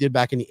stuff how we did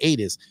back in the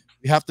 80s.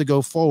 We have to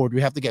go forward.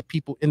 We have to get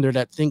people in there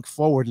that think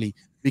forwardly.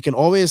 We can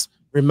always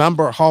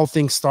remember how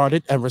things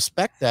started and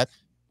respect that,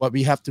 but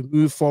we have to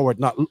move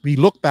forward. We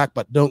look back,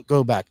 but don't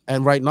go back.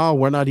 And right now,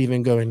 we're not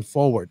even going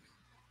forward.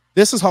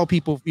 This is how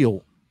people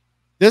feel.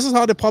 This is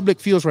how the public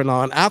feels right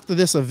now. And after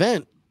this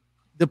event,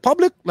 the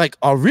public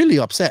are really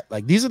upset.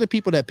 These are the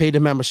people that pay the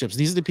memberships.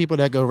 These are the people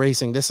that go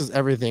racing. This is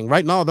everything.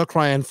 Right now, they're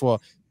crying for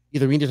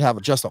either we need to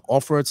have just an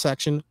off-road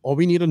section or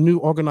we need a new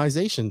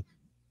organization.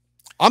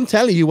 I'm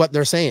telling you what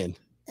they're saying.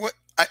 Well,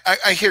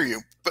 I hear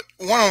you, but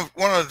one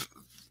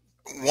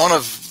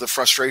of the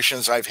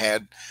frustrations I've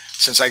had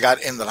since I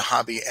got into the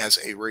hobby as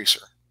a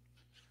racer,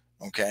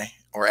 okay,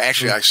 or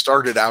actually I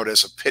started out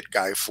as a pit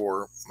guy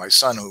for my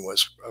son who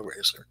was a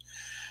racer,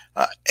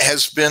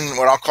 has been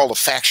what I'll call the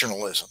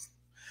factionalism.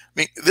 I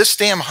mean, this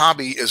damn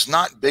hobby is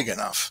not big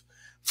enough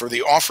for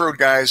the off-road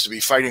guys to be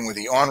fighting with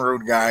the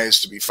on-road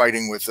guys, to be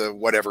fighting with the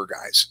whatever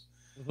guys.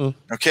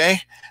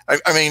 Okay?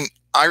 I mean,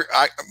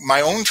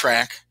 my own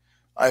track,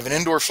 I have an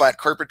indoor flat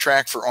carpet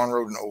track for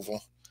on-road and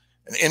oval,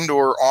 an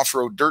indoor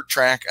off-road dirt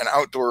track, an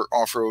outdoor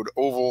off-road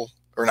oval,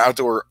 or an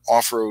outdoor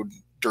off-road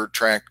dirt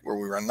track where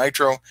we run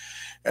nitro,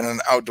 and an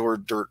outdoor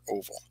dirt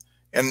oval.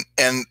 And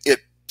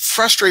it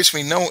frustrates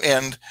me no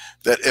end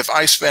that if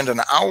I spend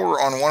an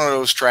hour on one of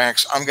those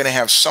tracks, I'm going to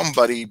have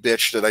somebody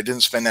bitch that I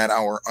didn't spend that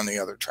hour on the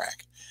other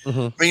track.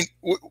 I mean,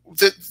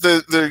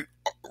 the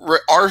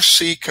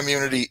RC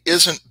community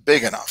isn't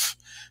big enough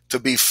to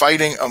be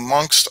fighting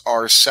amongst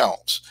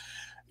ourselves.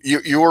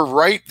 You're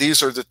right.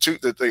 These are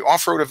the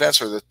off-road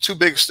events are the two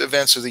biggest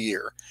events of the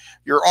year.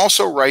 You're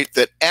also right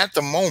that at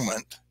the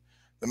moment,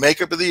 the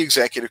makeup of the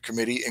executive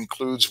committee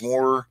includes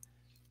more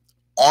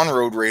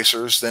on-road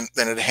racers than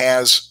it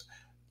has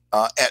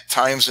at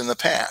times in the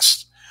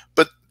past.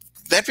 But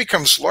that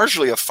becomes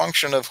largely a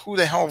function of who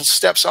the hell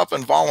steps up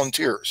and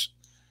volunteers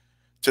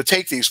to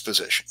take these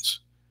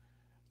positions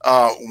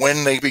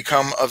when they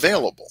become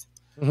available.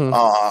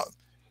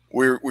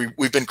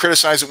 We've been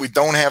criticized that we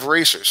don't have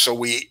racers, so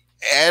we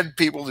add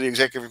people to the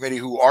executive committee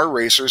who are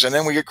racers, and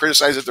then we get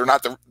criticized that they're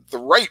not the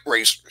right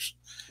racers.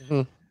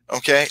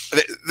 Okay?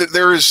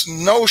 There is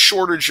no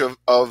shortage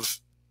of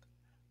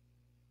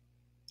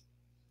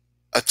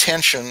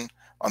attention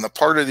on the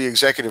part of the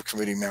executive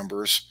committee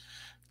members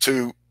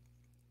to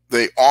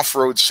the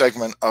off-road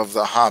segment of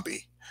the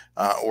hobby,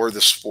 or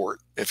the sport,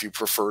 if you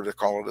prefer to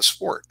call it a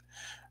sport.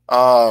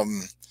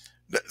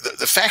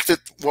 The fact that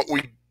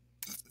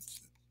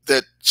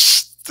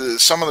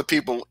some of the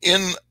people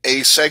in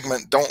a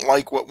segment don't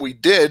like what we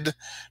did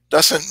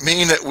doesn't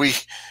mean that we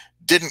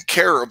didn't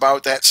care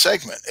about that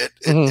segment. It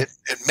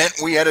meant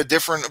we had a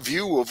different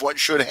view of what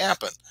should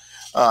happen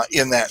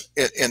in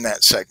that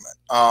segment.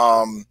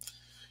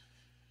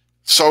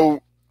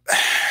 So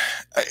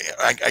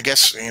I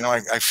guess,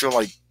 I feel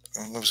like,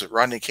 was it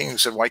Rodney King who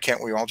said, why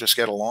can't we all just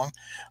get along?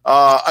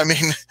 I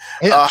mean,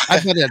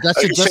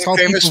 that's just how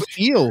people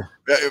feel.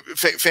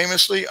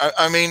 Famously,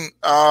 I mean,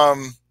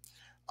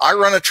 I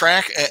run a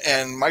track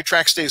and my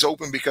track stays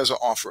open because of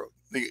off-road.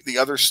 The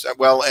others,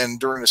 well, and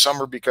during the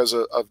summer because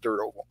of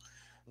dirt oval.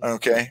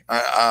 Okay.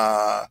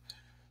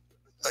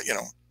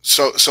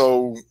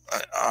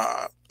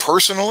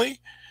 Personally,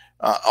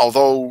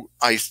 although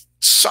I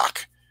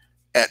suck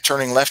at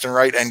turning left and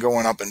right and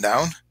going up and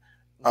down,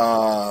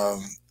 I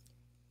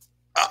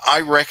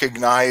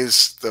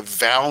recognize the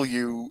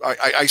value.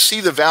 I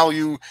see the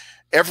value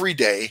every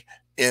day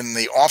in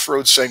the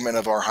off-road segment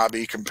of our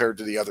hobby compared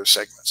to the other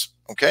segments.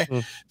 Okay.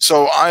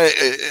 So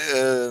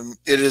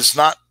it is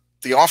not,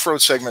 the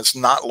off-road segment's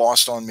not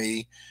lost on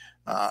me,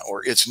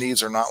 or its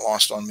needs are not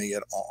lost on me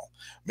at all.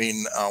 I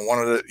mean,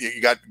 you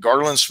got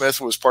Garland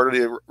Smith was part of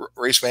the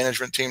race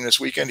management team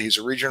this weekend. He's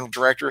a regional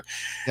director.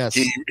 Yes.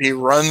 He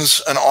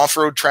runs an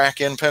off-road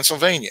track in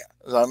Pennsylvania.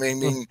 I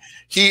mean,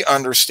 he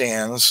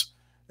understands.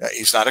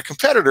 He's not a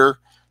competitor,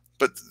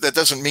 but that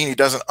doesn't mean he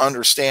doesn't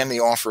understand the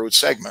off-road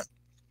segment.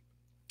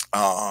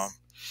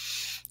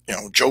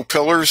 Joe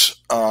Pillars,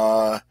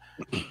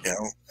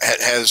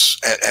 has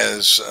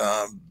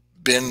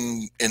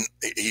been in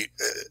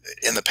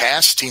the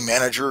past team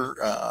manager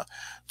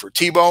for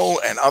Tebow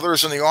and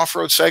others in the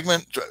off-road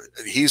segment.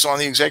 He's on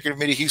the executive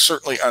committee. He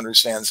certainly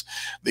understands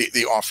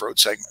the off-road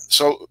segment.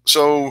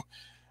 So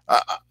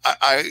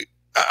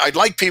I'd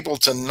like people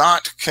to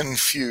not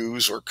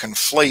confuse or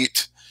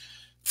conflate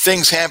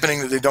things happening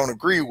that they don't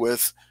agree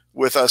with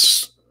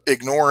us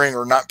ignoring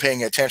or not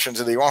paying attention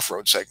to the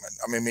off-road segment.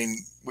 I mean,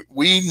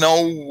 we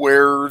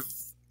know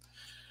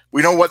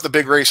what the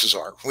big races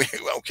are.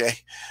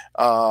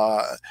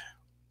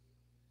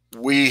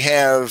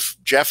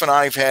 Jeff and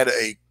I have had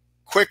a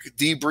quick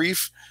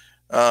debrief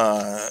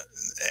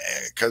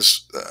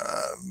because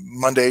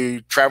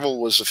Monday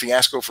travel was a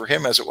fiasco for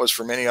him, as it was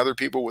for many other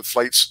people with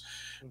flights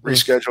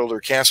rescheduled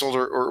or canceled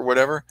or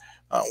whatever.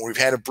 We've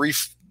had a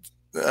brief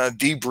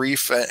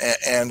debrief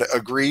and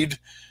agreed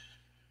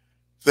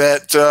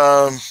that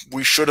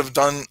we should have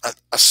done,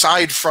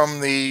 aside from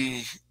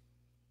the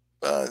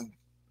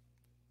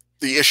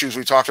issues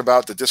we talked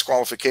about, the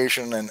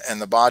disqualification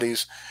and the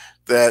bodies,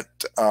 that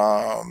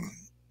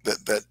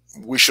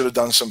we should have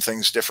done some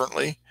things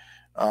differently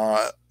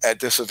at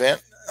this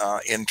event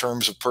in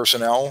terms of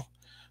personnel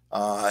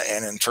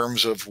and in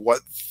terms of what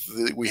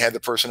we had the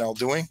personnel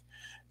doing.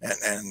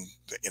 And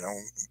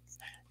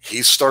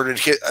he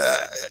started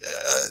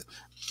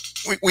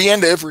we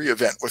end every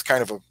event with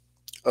kind of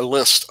a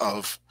list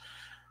of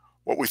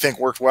what we think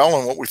worked well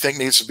and what we think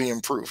needs to be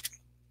improved.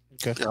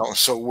 Okay.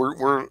 So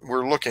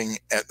we're looking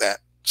at that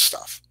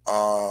stuff.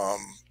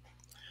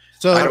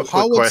 So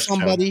how would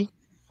somebody?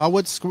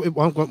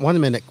 One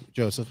minute,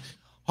 Joseph.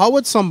 How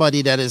would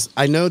somebody that is?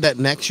 I know that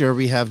next year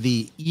we have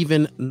the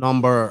even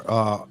number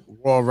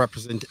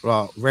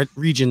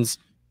regions.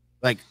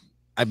 Like,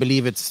 I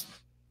believe it's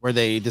where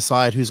they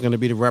decide who's going to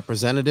be the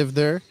representative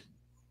there.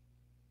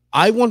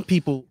 I want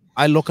people.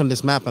 I look on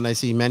this map and I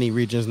see many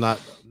regions not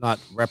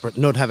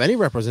have any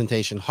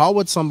representation. How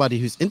would somebody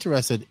who's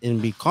interested in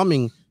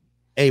becoming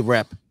a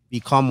rep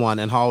become one,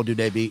 and how do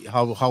they be?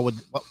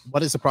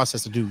 What is the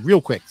process to do?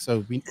 Real quick,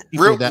 so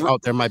people that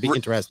out there might be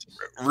interested.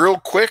 Real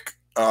quick,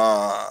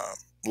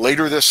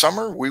 later this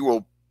summer, we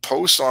will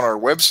post on our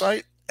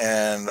website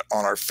and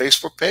on our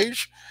Facebook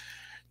page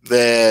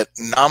that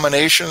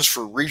nominations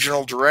for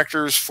regional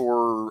directors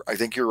for, I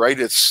think you're right.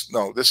 This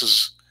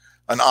is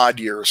an odd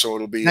year, so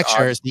it'll be next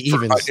year is the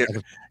evens.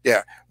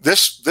 Yeah,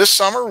 this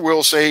summer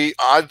we'll say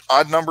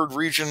odd numbered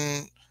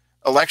region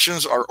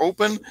elections are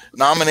open.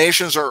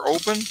 Nominations are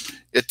open.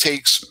 It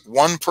takes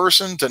one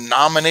person to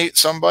nominate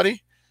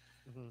somebody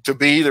to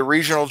be the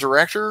regional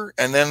director,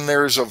 and then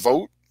there's a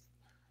vote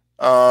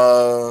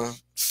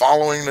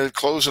following the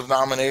close of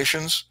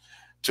nominations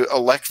to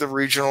elect the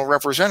regional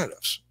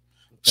representatives.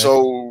 Okay.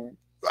 So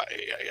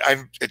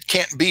it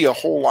can't be a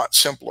whole lot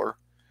simpler.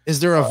 Is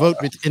there a vote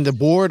in the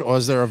board, or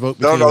is there a vote?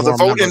 No, the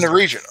vote members? In the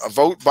region. A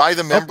vote by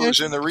the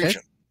members in the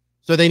region.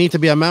 So they need to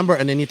be a member,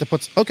 and they need to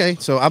put. Okay,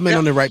 so I'm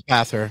on the right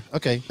path here.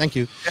 Okay, thank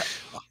you. Yeah.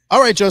 All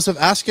right, Joseph,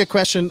 ask your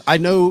question. I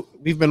know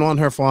we've been on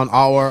here for an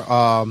hour.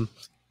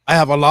 I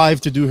have a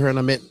live to do here in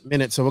a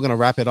minute, so we're gonna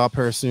wrap it up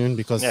here soon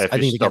because I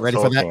need to get ready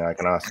for that. I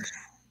can ask.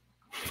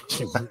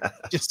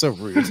 Just so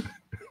rude.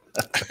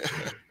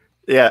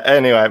 Yeah,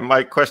 anyway,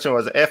 my question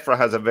was, EFRA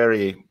has a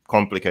very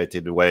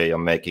complicated way of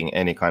making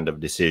any kind of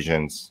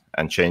decisions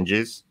and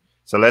changes.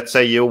 So let's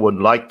say you would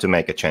like to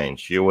make a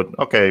change. You would,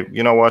 okay,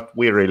 you know what?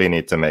 We really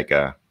need to make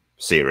a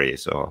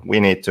series, or we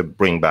need to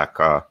bring back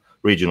our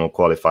regional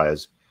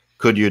qualifiers.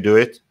 Could you do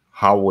it?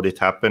 How would it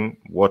happen?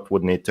 What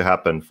would need to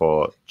happen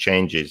for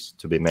changes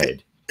to be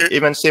made?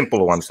 Even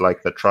simple ones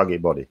like the truggy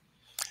body.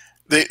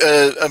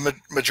 A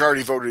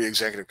majority vote of the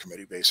executive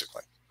committee,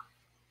 basically.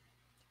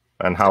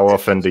 And how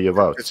often do you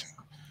vote?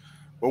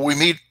 Well, we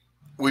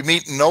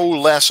meet no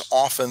less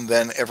often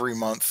than every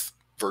month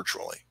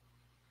virtually.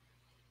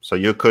 So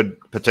you could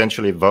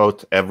potentially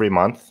vote every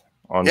month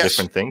on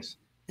different things?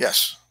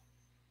 Yes.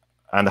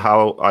 And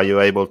how are you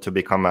able to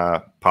become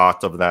a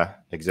part of the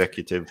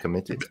executive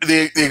committee?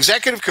 The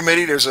executive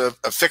committee, there's a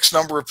fixed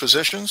number of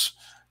positions.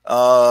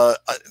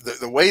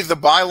 The way the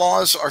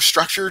bylaws are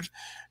structured,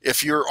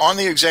 if you're on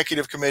the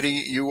executive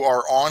committee, you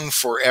are on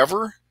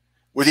forever,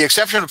 with the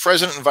exception of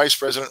president and vice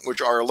president,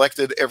 which are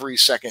elected every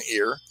second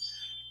year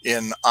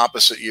in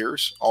opposite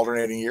years,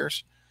 alternating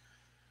years.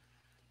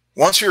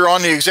 Once you're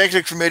on the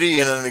executive committee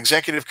in an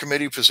executive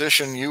committee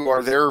position, you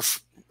are there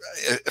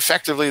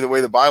effectively the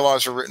way the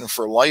bylaws are written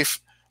for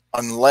life,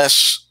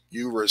 unless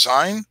you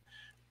resign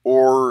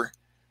or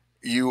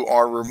you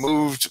are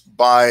removed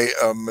by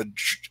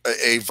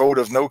a vote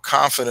of no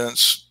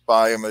confidence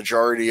by a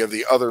majority of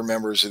the other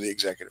members of the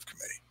executive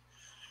committee.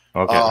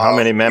 Okay, how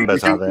many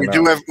members are there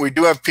now? We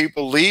do have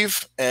people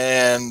leave,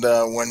 and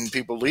when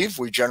people leave,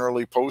 we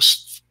generally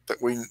post that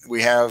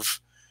we have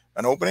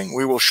an opening.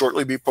 We will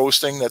shortly be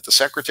posting that the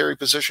secretary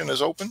position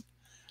is open.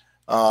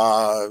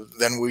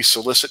 Then we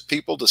solicit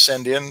people to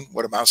send in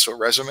what amounts to a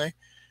resume.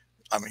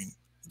 I mean,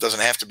 it doesn't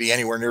have to be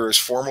anywhere near as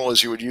formal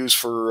as you would use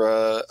for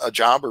a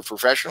job or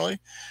professionally,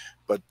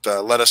 but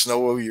let us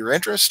know of your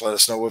interests, let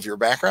us know of your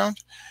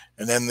background,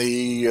 and then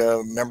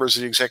the members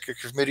of the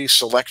executive committee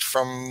select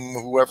from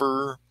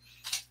whoever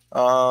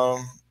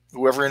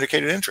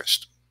indicated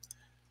interest.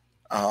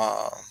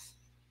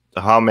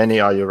 How many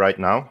are you right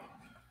now?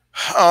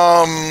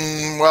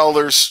 Well,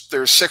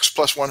 there's 6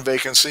 plus 1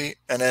 vacancy,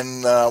 and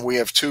then we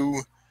have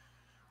 2.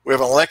 We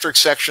have an electric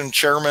section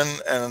chairman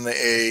and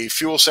a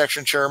fuel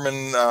section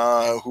chairman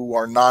who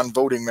are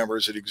non-voting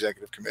members of the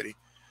executive committee.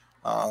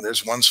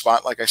 There's 1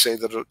 spot, like I say,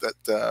 that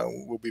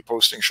we'll be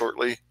posting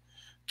shortly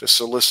to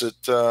solicit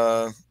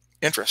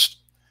interest.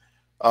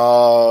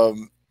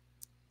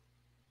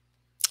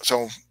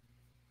 So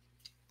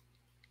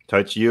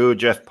it's you,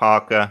 Jeff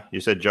Parker.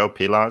 You said Joe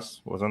Pilas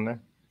was on there.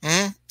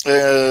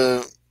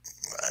 Mm-hmm.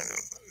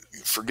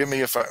 Forgive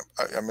me if I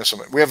miss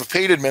something. We have a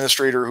paid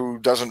administrator who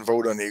doesn't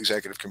vote on the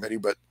executive committee,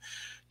 but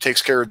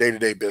takes care of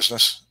day-to-day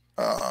business.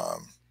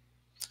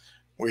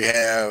 We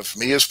have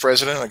me as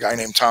president, a guy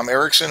named Tom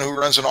Erickson, who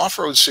runs an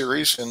off-road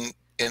series in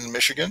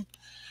Michigan,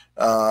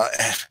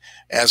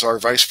 as our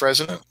vice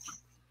president.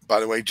 By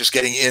the way, just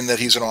getting in that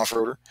he's an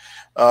off-roader.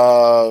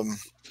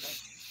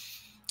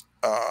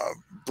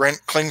 Brent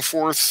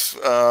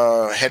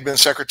Klingforth had been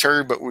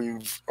secretary, but we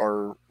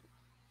are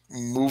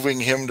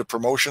moving him to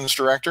promotions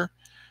director.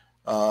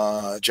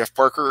 Jeff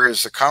Parker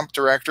is the comp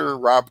director.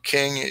 Rob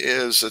King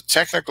is the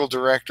technical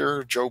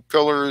director. Joe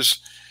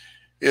Pillars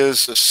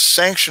is the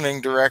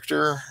sanctioning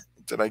director.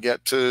 Did I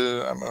get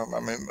to?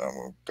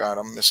 Oh God,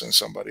 I'm missing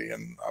somebody,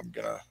 and I'm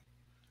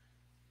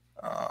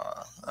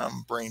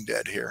brain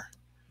dead here.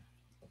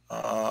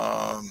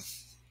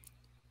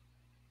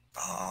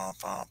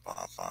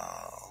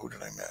 Who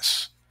did I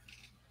miss?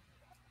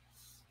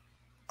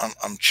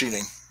 I'm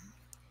cheating.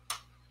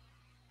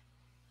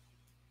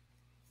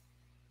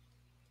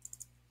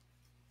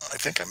 I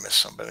think I missed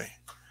somebody.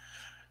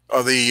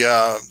 Oh,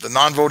 the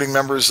non-voting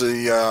members,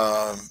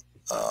 the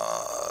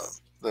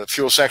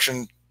fuel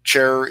section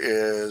chair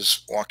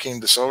is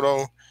Joaquin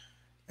DeSoto,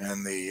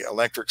 and the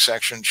electric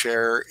section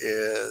chair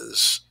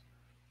is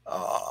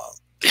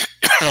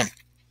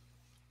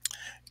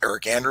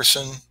Eric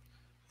Anderson.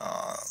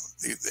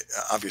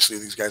 Obviously,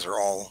 these guys are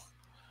all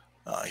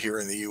here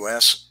in the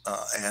U.S.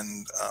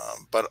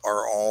 But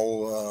are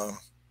all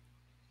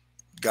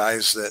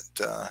guys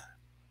that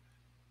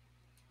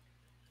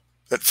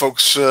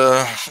folks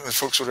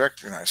would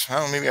recognize.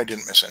 Oh, maybe I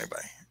didn't miss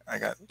anybody. I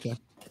got. Okay.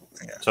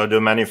 Yeah. So do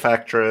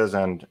manufacturers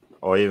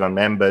or even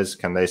members,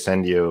 can they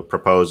send you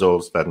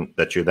proposals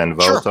that you then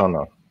vote on?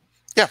 Or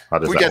yeah, how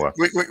does that work?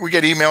 We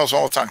get emails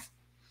all the time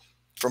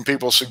from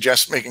people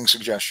making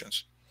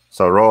suggestions.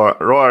 So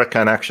ROAR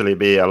can actually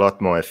be a lot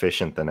more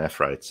efficient than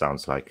EFRA, it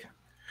sounds like.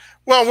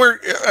 Well,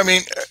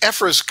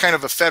 EFRA is kind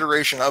of a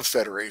federation of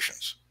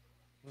federations.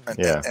 And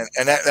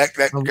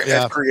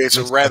that creates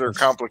a rather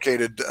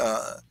complicated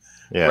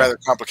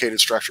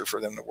structure for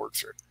them to work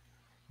through.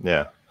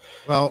 Yeah.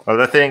 Well,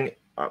 the thing,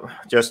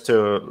 just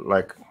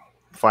to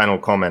final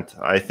comment,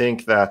 I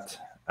think that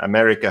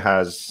America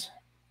has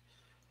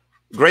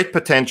great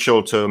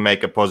potential to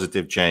make a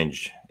positive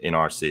change in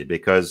RC,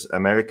 because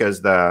America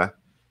is the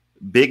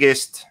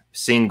biggest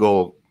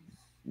single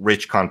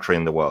rich country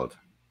in the world.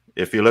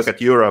 If you look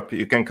at Europe,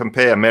 you can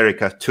compare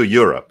America to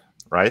Europe,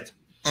 right?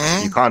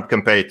 Mm-hmm. You can't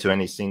compare it to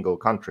any single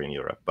country in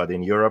Europe. But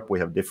in Europe, we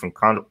have different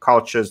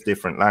cultures,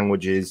 different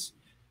languages,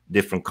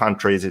 different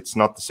countries. It's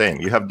not the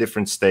same. You have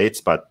different states,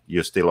 but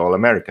you're still all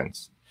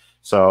Americans.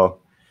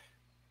 So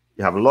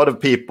you have a lot of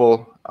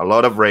people, a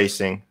lot of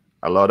racing,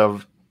 a lot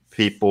of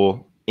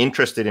people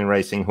interested in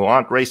racing who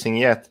aren't racing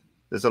yet.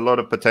 There's a lot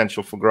of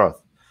potential for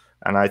growth.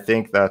 And I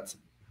think that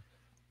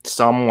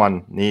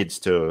someone needs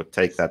to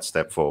take that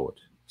step forward.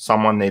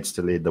 Someone needs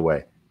to lead the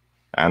way.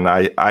 And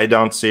I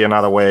don't see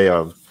another way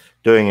of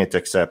doing it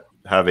except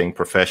having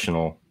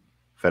professional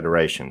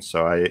federations.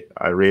 So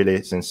I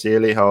really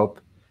sincerely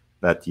hope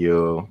that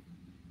you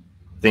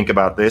think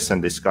about this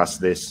and discuss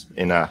this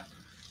in a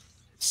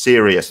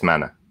serious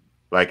manner.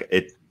 Like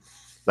it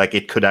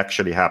could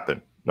actually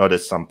happen, not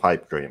as some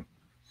pipe dream.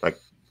 Like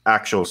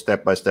actual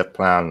step-by-step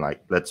plan,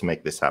 like let's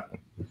make this happen.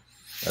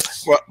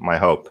 That's my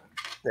hope.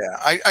 Yeah,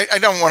 I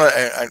don't want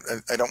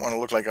to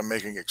look like I'm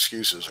making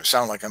excuses or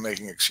sound like I'm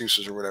making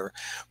excuses or whatever.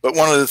 But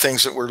one of the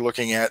things that we're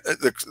looking at,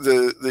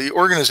 the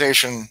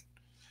organization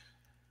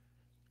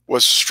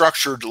was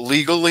structured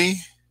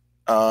legally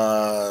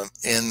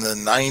in the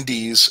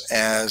 90s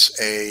as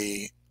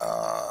a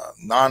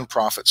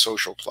nonprofit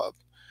social club,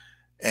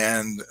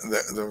 and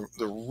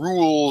the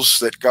rules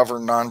that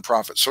govern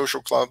nonprofit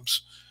social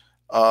clubs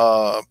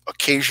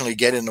occasionally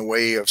get in the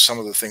way of some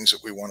of the things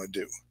that we want to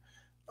do.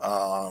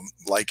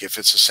 Like if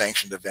it's a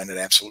sanctioned event, it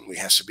absolutely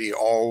has to be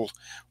all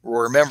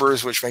ROAR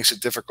members, which makes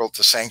it difficult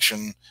to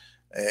sanction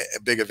a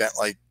big event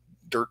like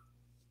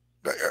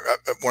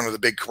one of the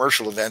big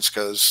commercial events,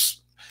 because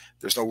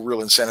there's no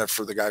real incentive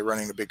for the guy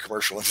running the big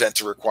commercial event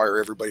to require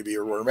everybody to be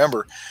a ROAR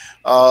member.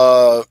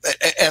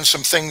 And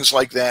some things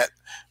like that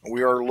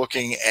we are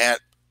looking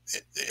at.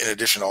 In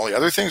addition to all the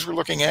other things we're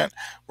looking at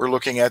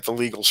the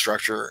legal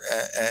structure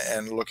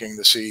and looking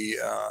to see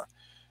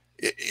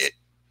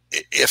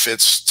if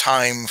it's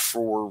time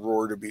for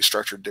ROAR to be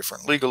structured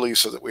different legally,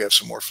 so that we have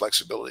some more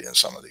flexibility in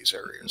some of these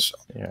areas. So.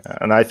 Yeah,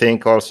 and I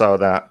think also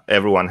that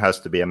everyone has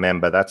to be a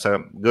member. That's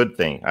a good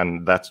thing,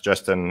 and that's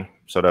just a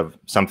sort of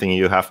something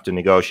you have to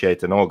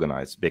negotiate and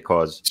organize,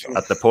 because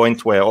at the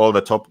point where all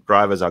the top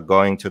drivers are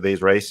going to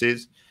these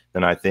races,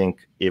 then I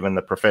think even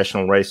the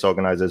professional race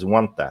organizers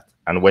want that.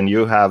 And when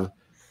you have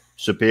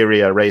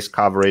superior race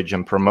coverage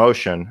and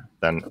promotion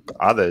than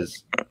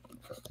others,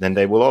 then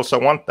they will also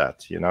want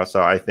that, you know.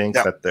 So I think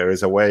that there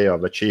is a way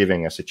of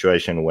achieving a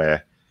situation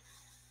where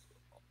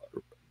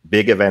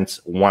big events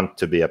want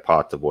to be a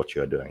part of what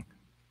you're doing.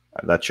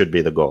 That should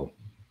be the goal.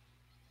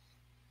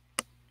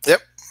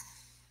 Yep.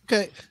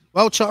 Okay.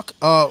 Well, Chuck,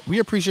 we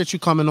appreciate you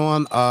coming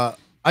on.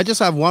 I just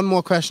have one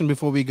more question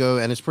before we go,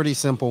 and it's pretty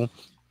simple.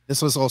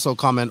 This was also a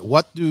comment.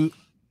 What do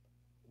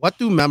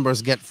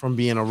members get from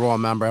being a Raw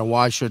member, and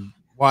why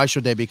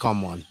should they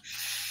become one?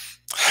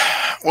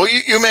 Well,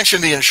 you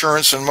mentioned the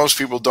insurance, and most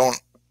people don't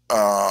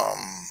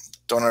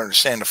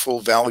understand the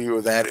full value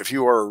of that. If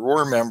you are a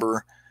Roar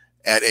member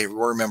at a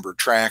Roar member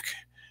track,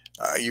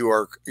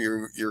 you're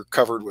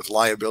covered with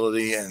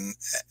liability and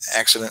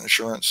accident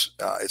insurance.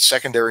 It's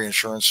secondary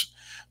insurance,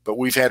 but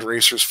we've had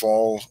racers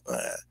fall,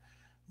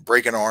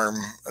 break an arm,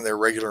 and their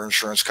regular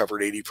insurance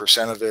covered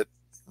 80% of it.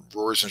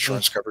 Roar's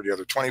insurance covered the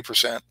other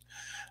 20%.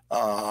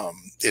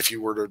 If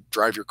you were to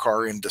drive your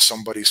car into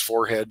somebody's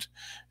forehead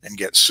and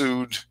get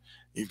sued,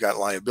 you've got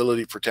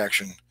liability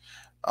protection.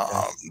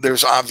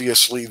 There's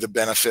obviously the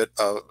benefit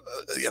of,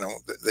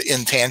 the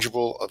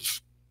intangible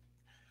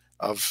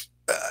of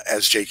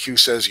as JQ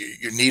says,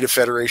 you need a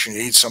federation,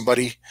 you need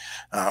somebody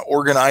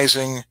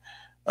organizing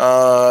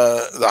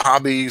the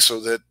hobby so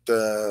that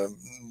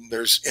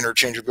there's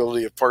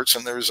interchangeability of parts,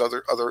 and there's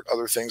other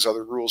things,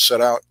 other rules set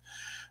out.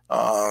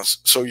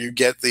 So you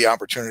get the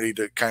opportunity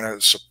to kind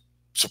of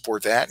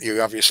support that.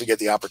 You obviously get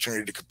the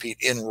opportunity to compete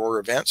in Roar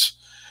events,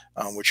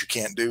 which you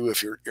can't do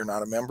if you're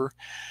not a member.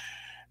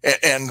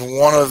 And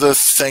one of the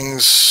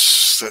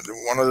things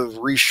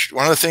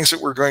that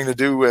we're going to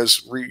do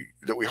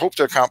that we hope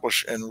to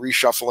accomplish in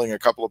reshuffling a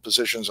couple of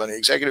positions on the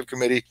executive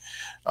committee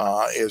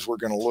is we're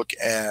going to look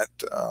at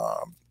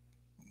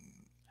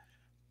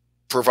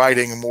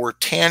providing more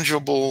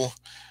tangible,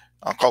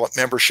 I'll call it,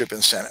 membership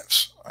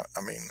incentives.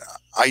 I mean,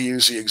 I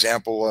use the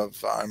example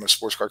of I'm a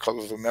Sports Car Club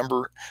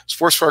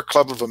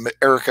of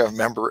America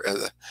member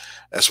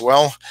as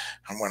well.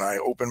 And when I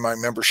open my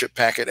membership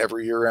packet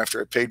every year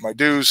after I paid my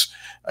dues,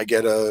 I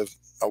get a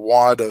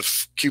wad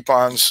of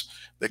coupons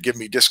that give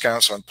me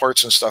discounts on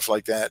parts and stuff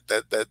like that.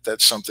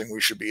 That's something we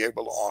should be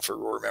able to offer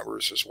Roar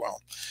members as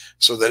well,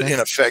 so that in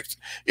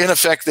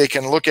effect they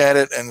can look at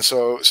it and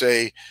so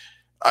say,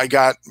 I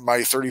got my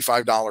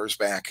 $35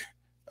 back,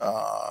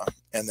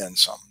 and then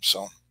some.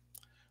 So.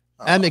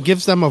 And it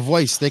gives them a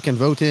voice. They can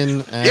vote in.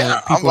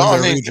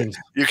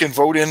 You can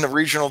vote in the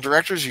regional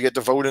directors. You get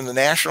to vote in the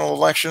national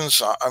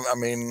elections.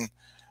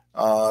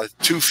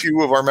 Too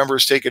few of our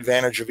members take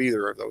advantage of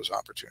either of those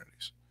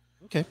opportunities.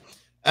 Okay.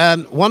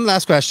 And one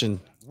last question: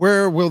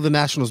 where will the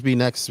Nationals be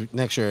next year?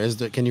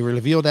 Can you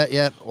reveal that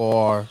yet,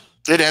 or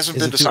it hasn't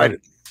been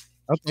decided?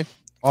 Okay.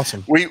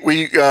 Awesome.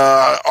 We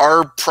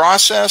our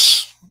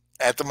process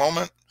at the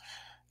moment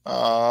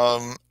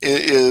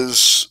it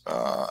is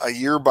a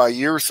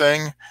year-by-year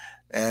thing.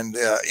 And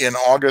in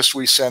August,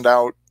 we send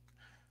out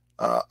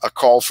a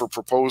call for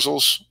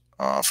proposals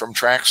from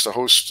tracks to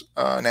host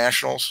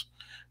nationals.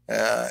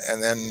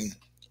 And then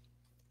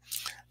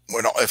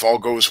if all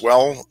goes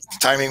well,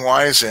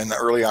 timing-wise, in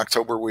early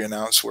October, we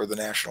announce where the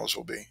nationals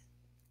will be.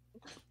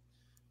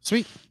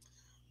 Sweet.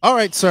 All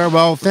right, sir.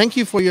 Well, thank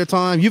you for your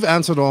time. You've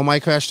answered all my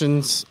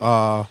questions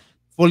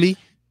fully.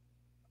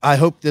 I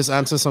hope this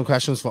answers some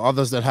questions for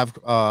others that have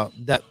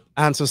that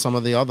answer some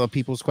of the other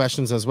people's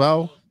questions as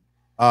well.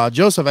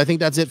 Joseph, I think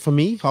that's it for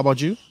me. How about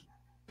you?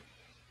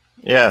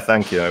 Yeah,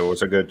 thank you. It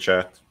was a good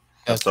chat.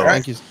 Yes,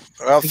 thank you.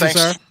 Well,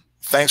 thanks.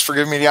 Thanks for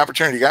giving me the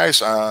opportunity, guys.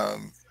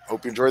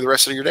 Hope you enjoy the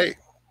rest of your day.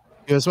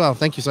 You as well.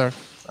 Thank you, sir.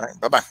 All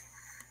right. Bye-bye.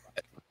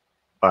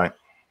 Bye.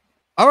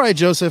 All right,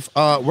 Joseph.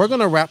 We're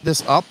going to wrap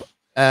this up,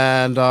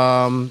 and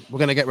we're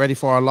going to get ready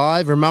for our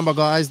live. Remember,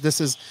 guys,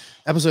 this is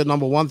episode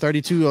number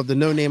 132 of the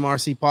No Name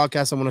RC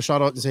podcast. I want to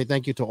shout out and say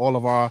thank you to all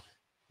of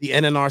the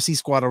NNRC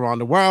squad around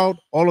the world,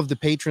 all of the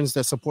patrons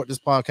that support this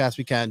podcast.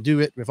 We can't do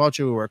it without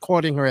you. We're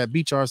recording her at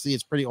Beach RC.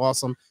 It's pretty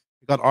awesome.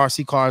 We got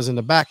RC cars in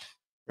the back.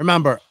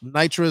 Remember,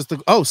 Nitro is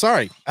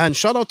and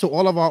shout out to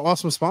all of our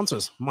awesome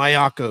sponsors: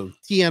 Mayako,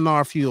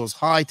 TNR Fuels,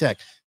 High Tech,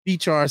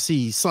 Beach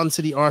RC, Sun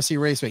City RC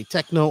Raceway,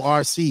 Techno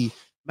RC,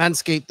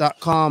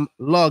 Manscaped.com,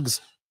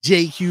 Lugs,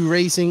 JQ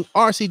Racing,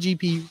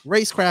 RCGP,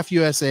 Racecraft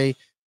USA,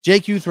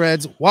 JQ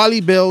Threads,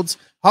 Wally Builds,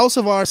 House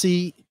of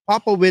RC,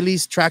 Papa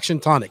Willie's, Traction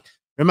Tonic.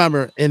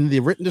 Remember, in the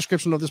written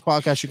description of this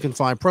podcast, you can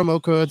find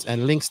promo codes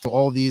and links to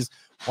all these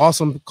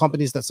awesome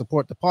companies that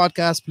support the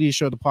podcast. Please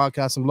show the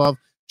podcast some love.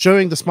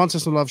 Showing the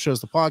sponsors some love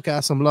shows the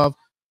podcast some love.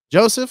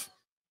 Joseph,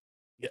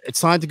 it's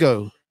time to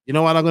go. You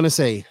know what I'm going to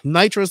say?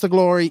 Nitro is the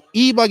glory.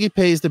 E-Buggy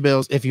pays the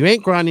bills. If you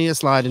ain't grinding a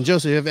slide. And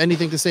Joseph, you have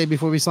anything to say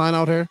before we sign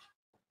out here?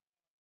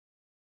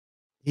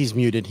 He's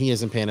muted. He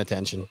isn't paying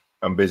attention.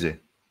 I'm busy.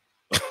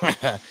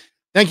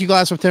 Thank you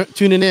guys for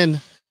tuning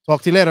in.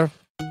 Talk to you later.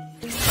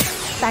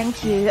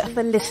 Thank you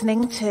for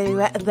listening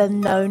to the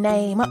No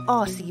Name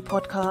RC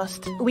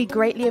podcast. We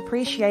greatly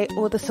appreciate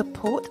all the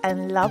support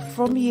and love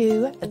from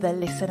you, the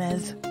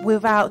listeners.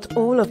 Without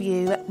all of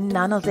you,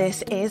 none of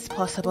this is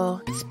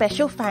possible.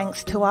 Special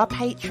thanks to our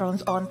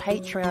patrons on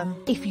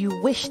Patreon. If you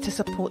wish to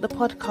support the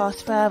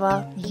podcast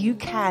further, you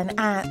can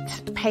at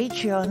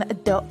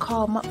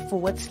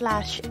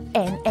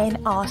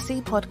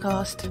patreon.com/NNRC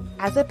podcast.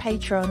 As a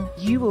patron,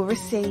 you will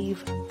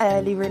receive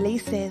early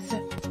releases,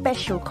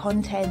 special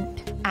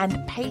content,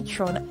 and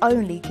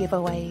patron-only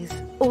giveaways.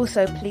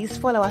 Also, please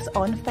follow us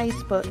on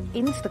Facebook,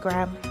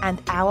 Instagram, and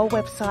our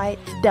website,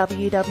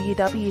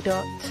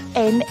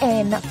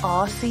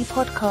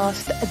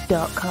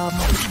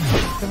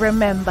 www.nnrcpodcast.com.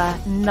 Remember,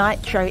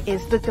 Nitro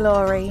is the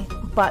glory,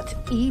 but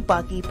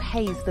e-buggy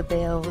pays the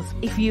bills.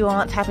 If you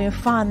aren't having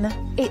fun,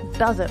 it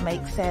doesn't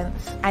make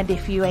sense. And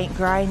if you ain't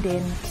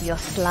grinding, you're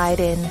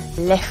sliding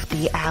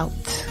lefty out.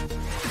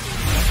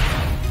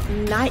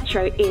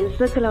 Nitro is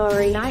the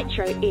glory.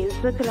 Nitro is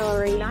the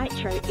glory.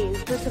 Nitro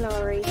is the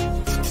glory.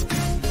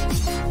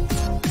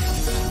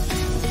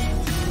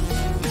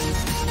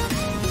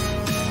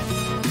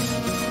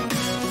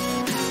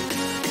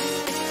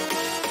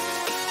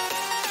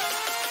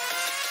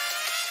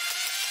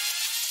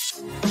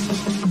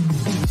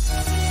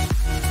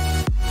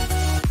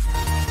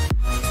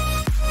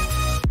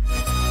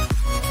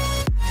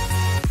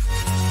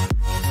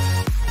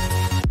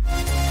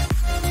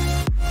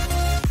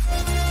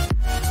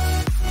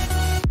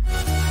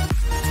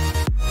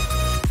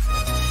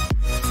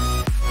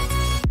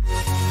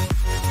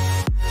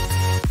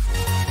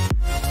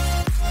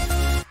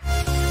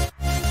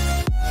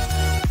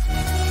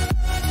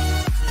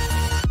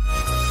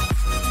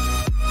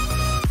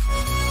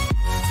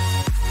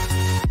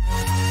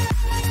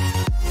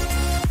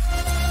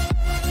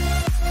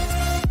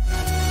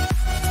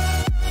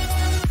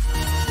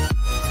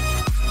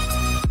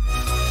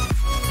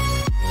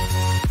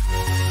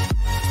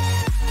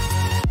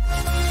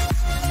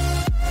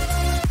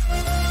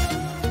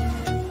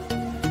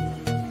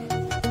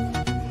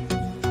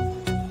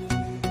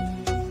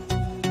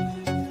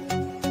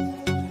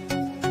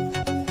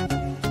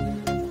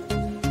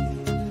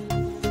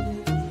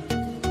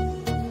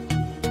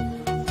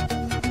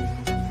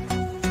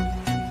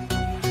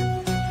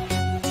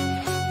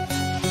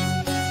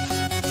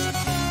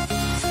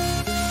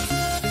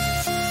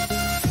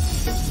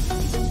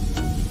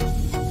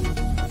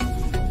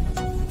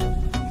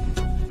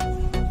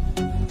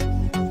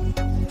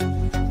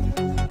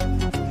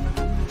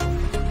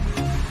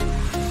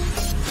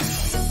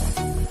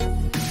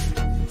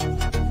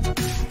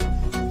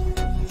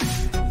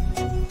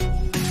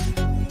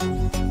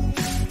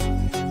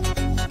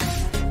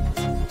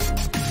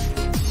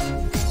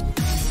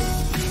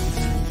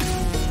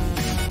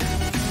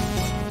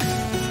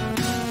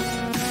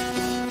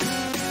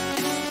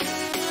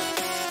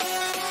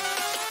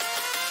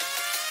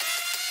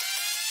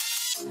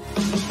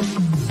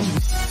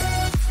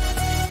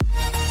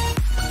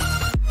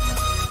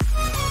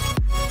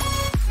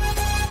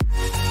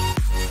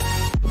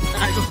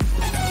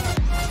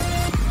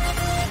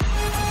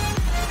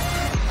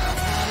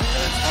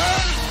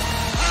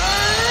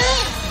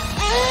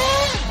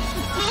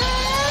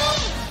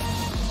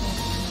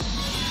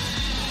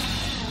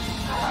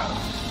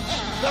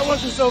 That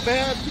wasn't so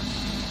bad.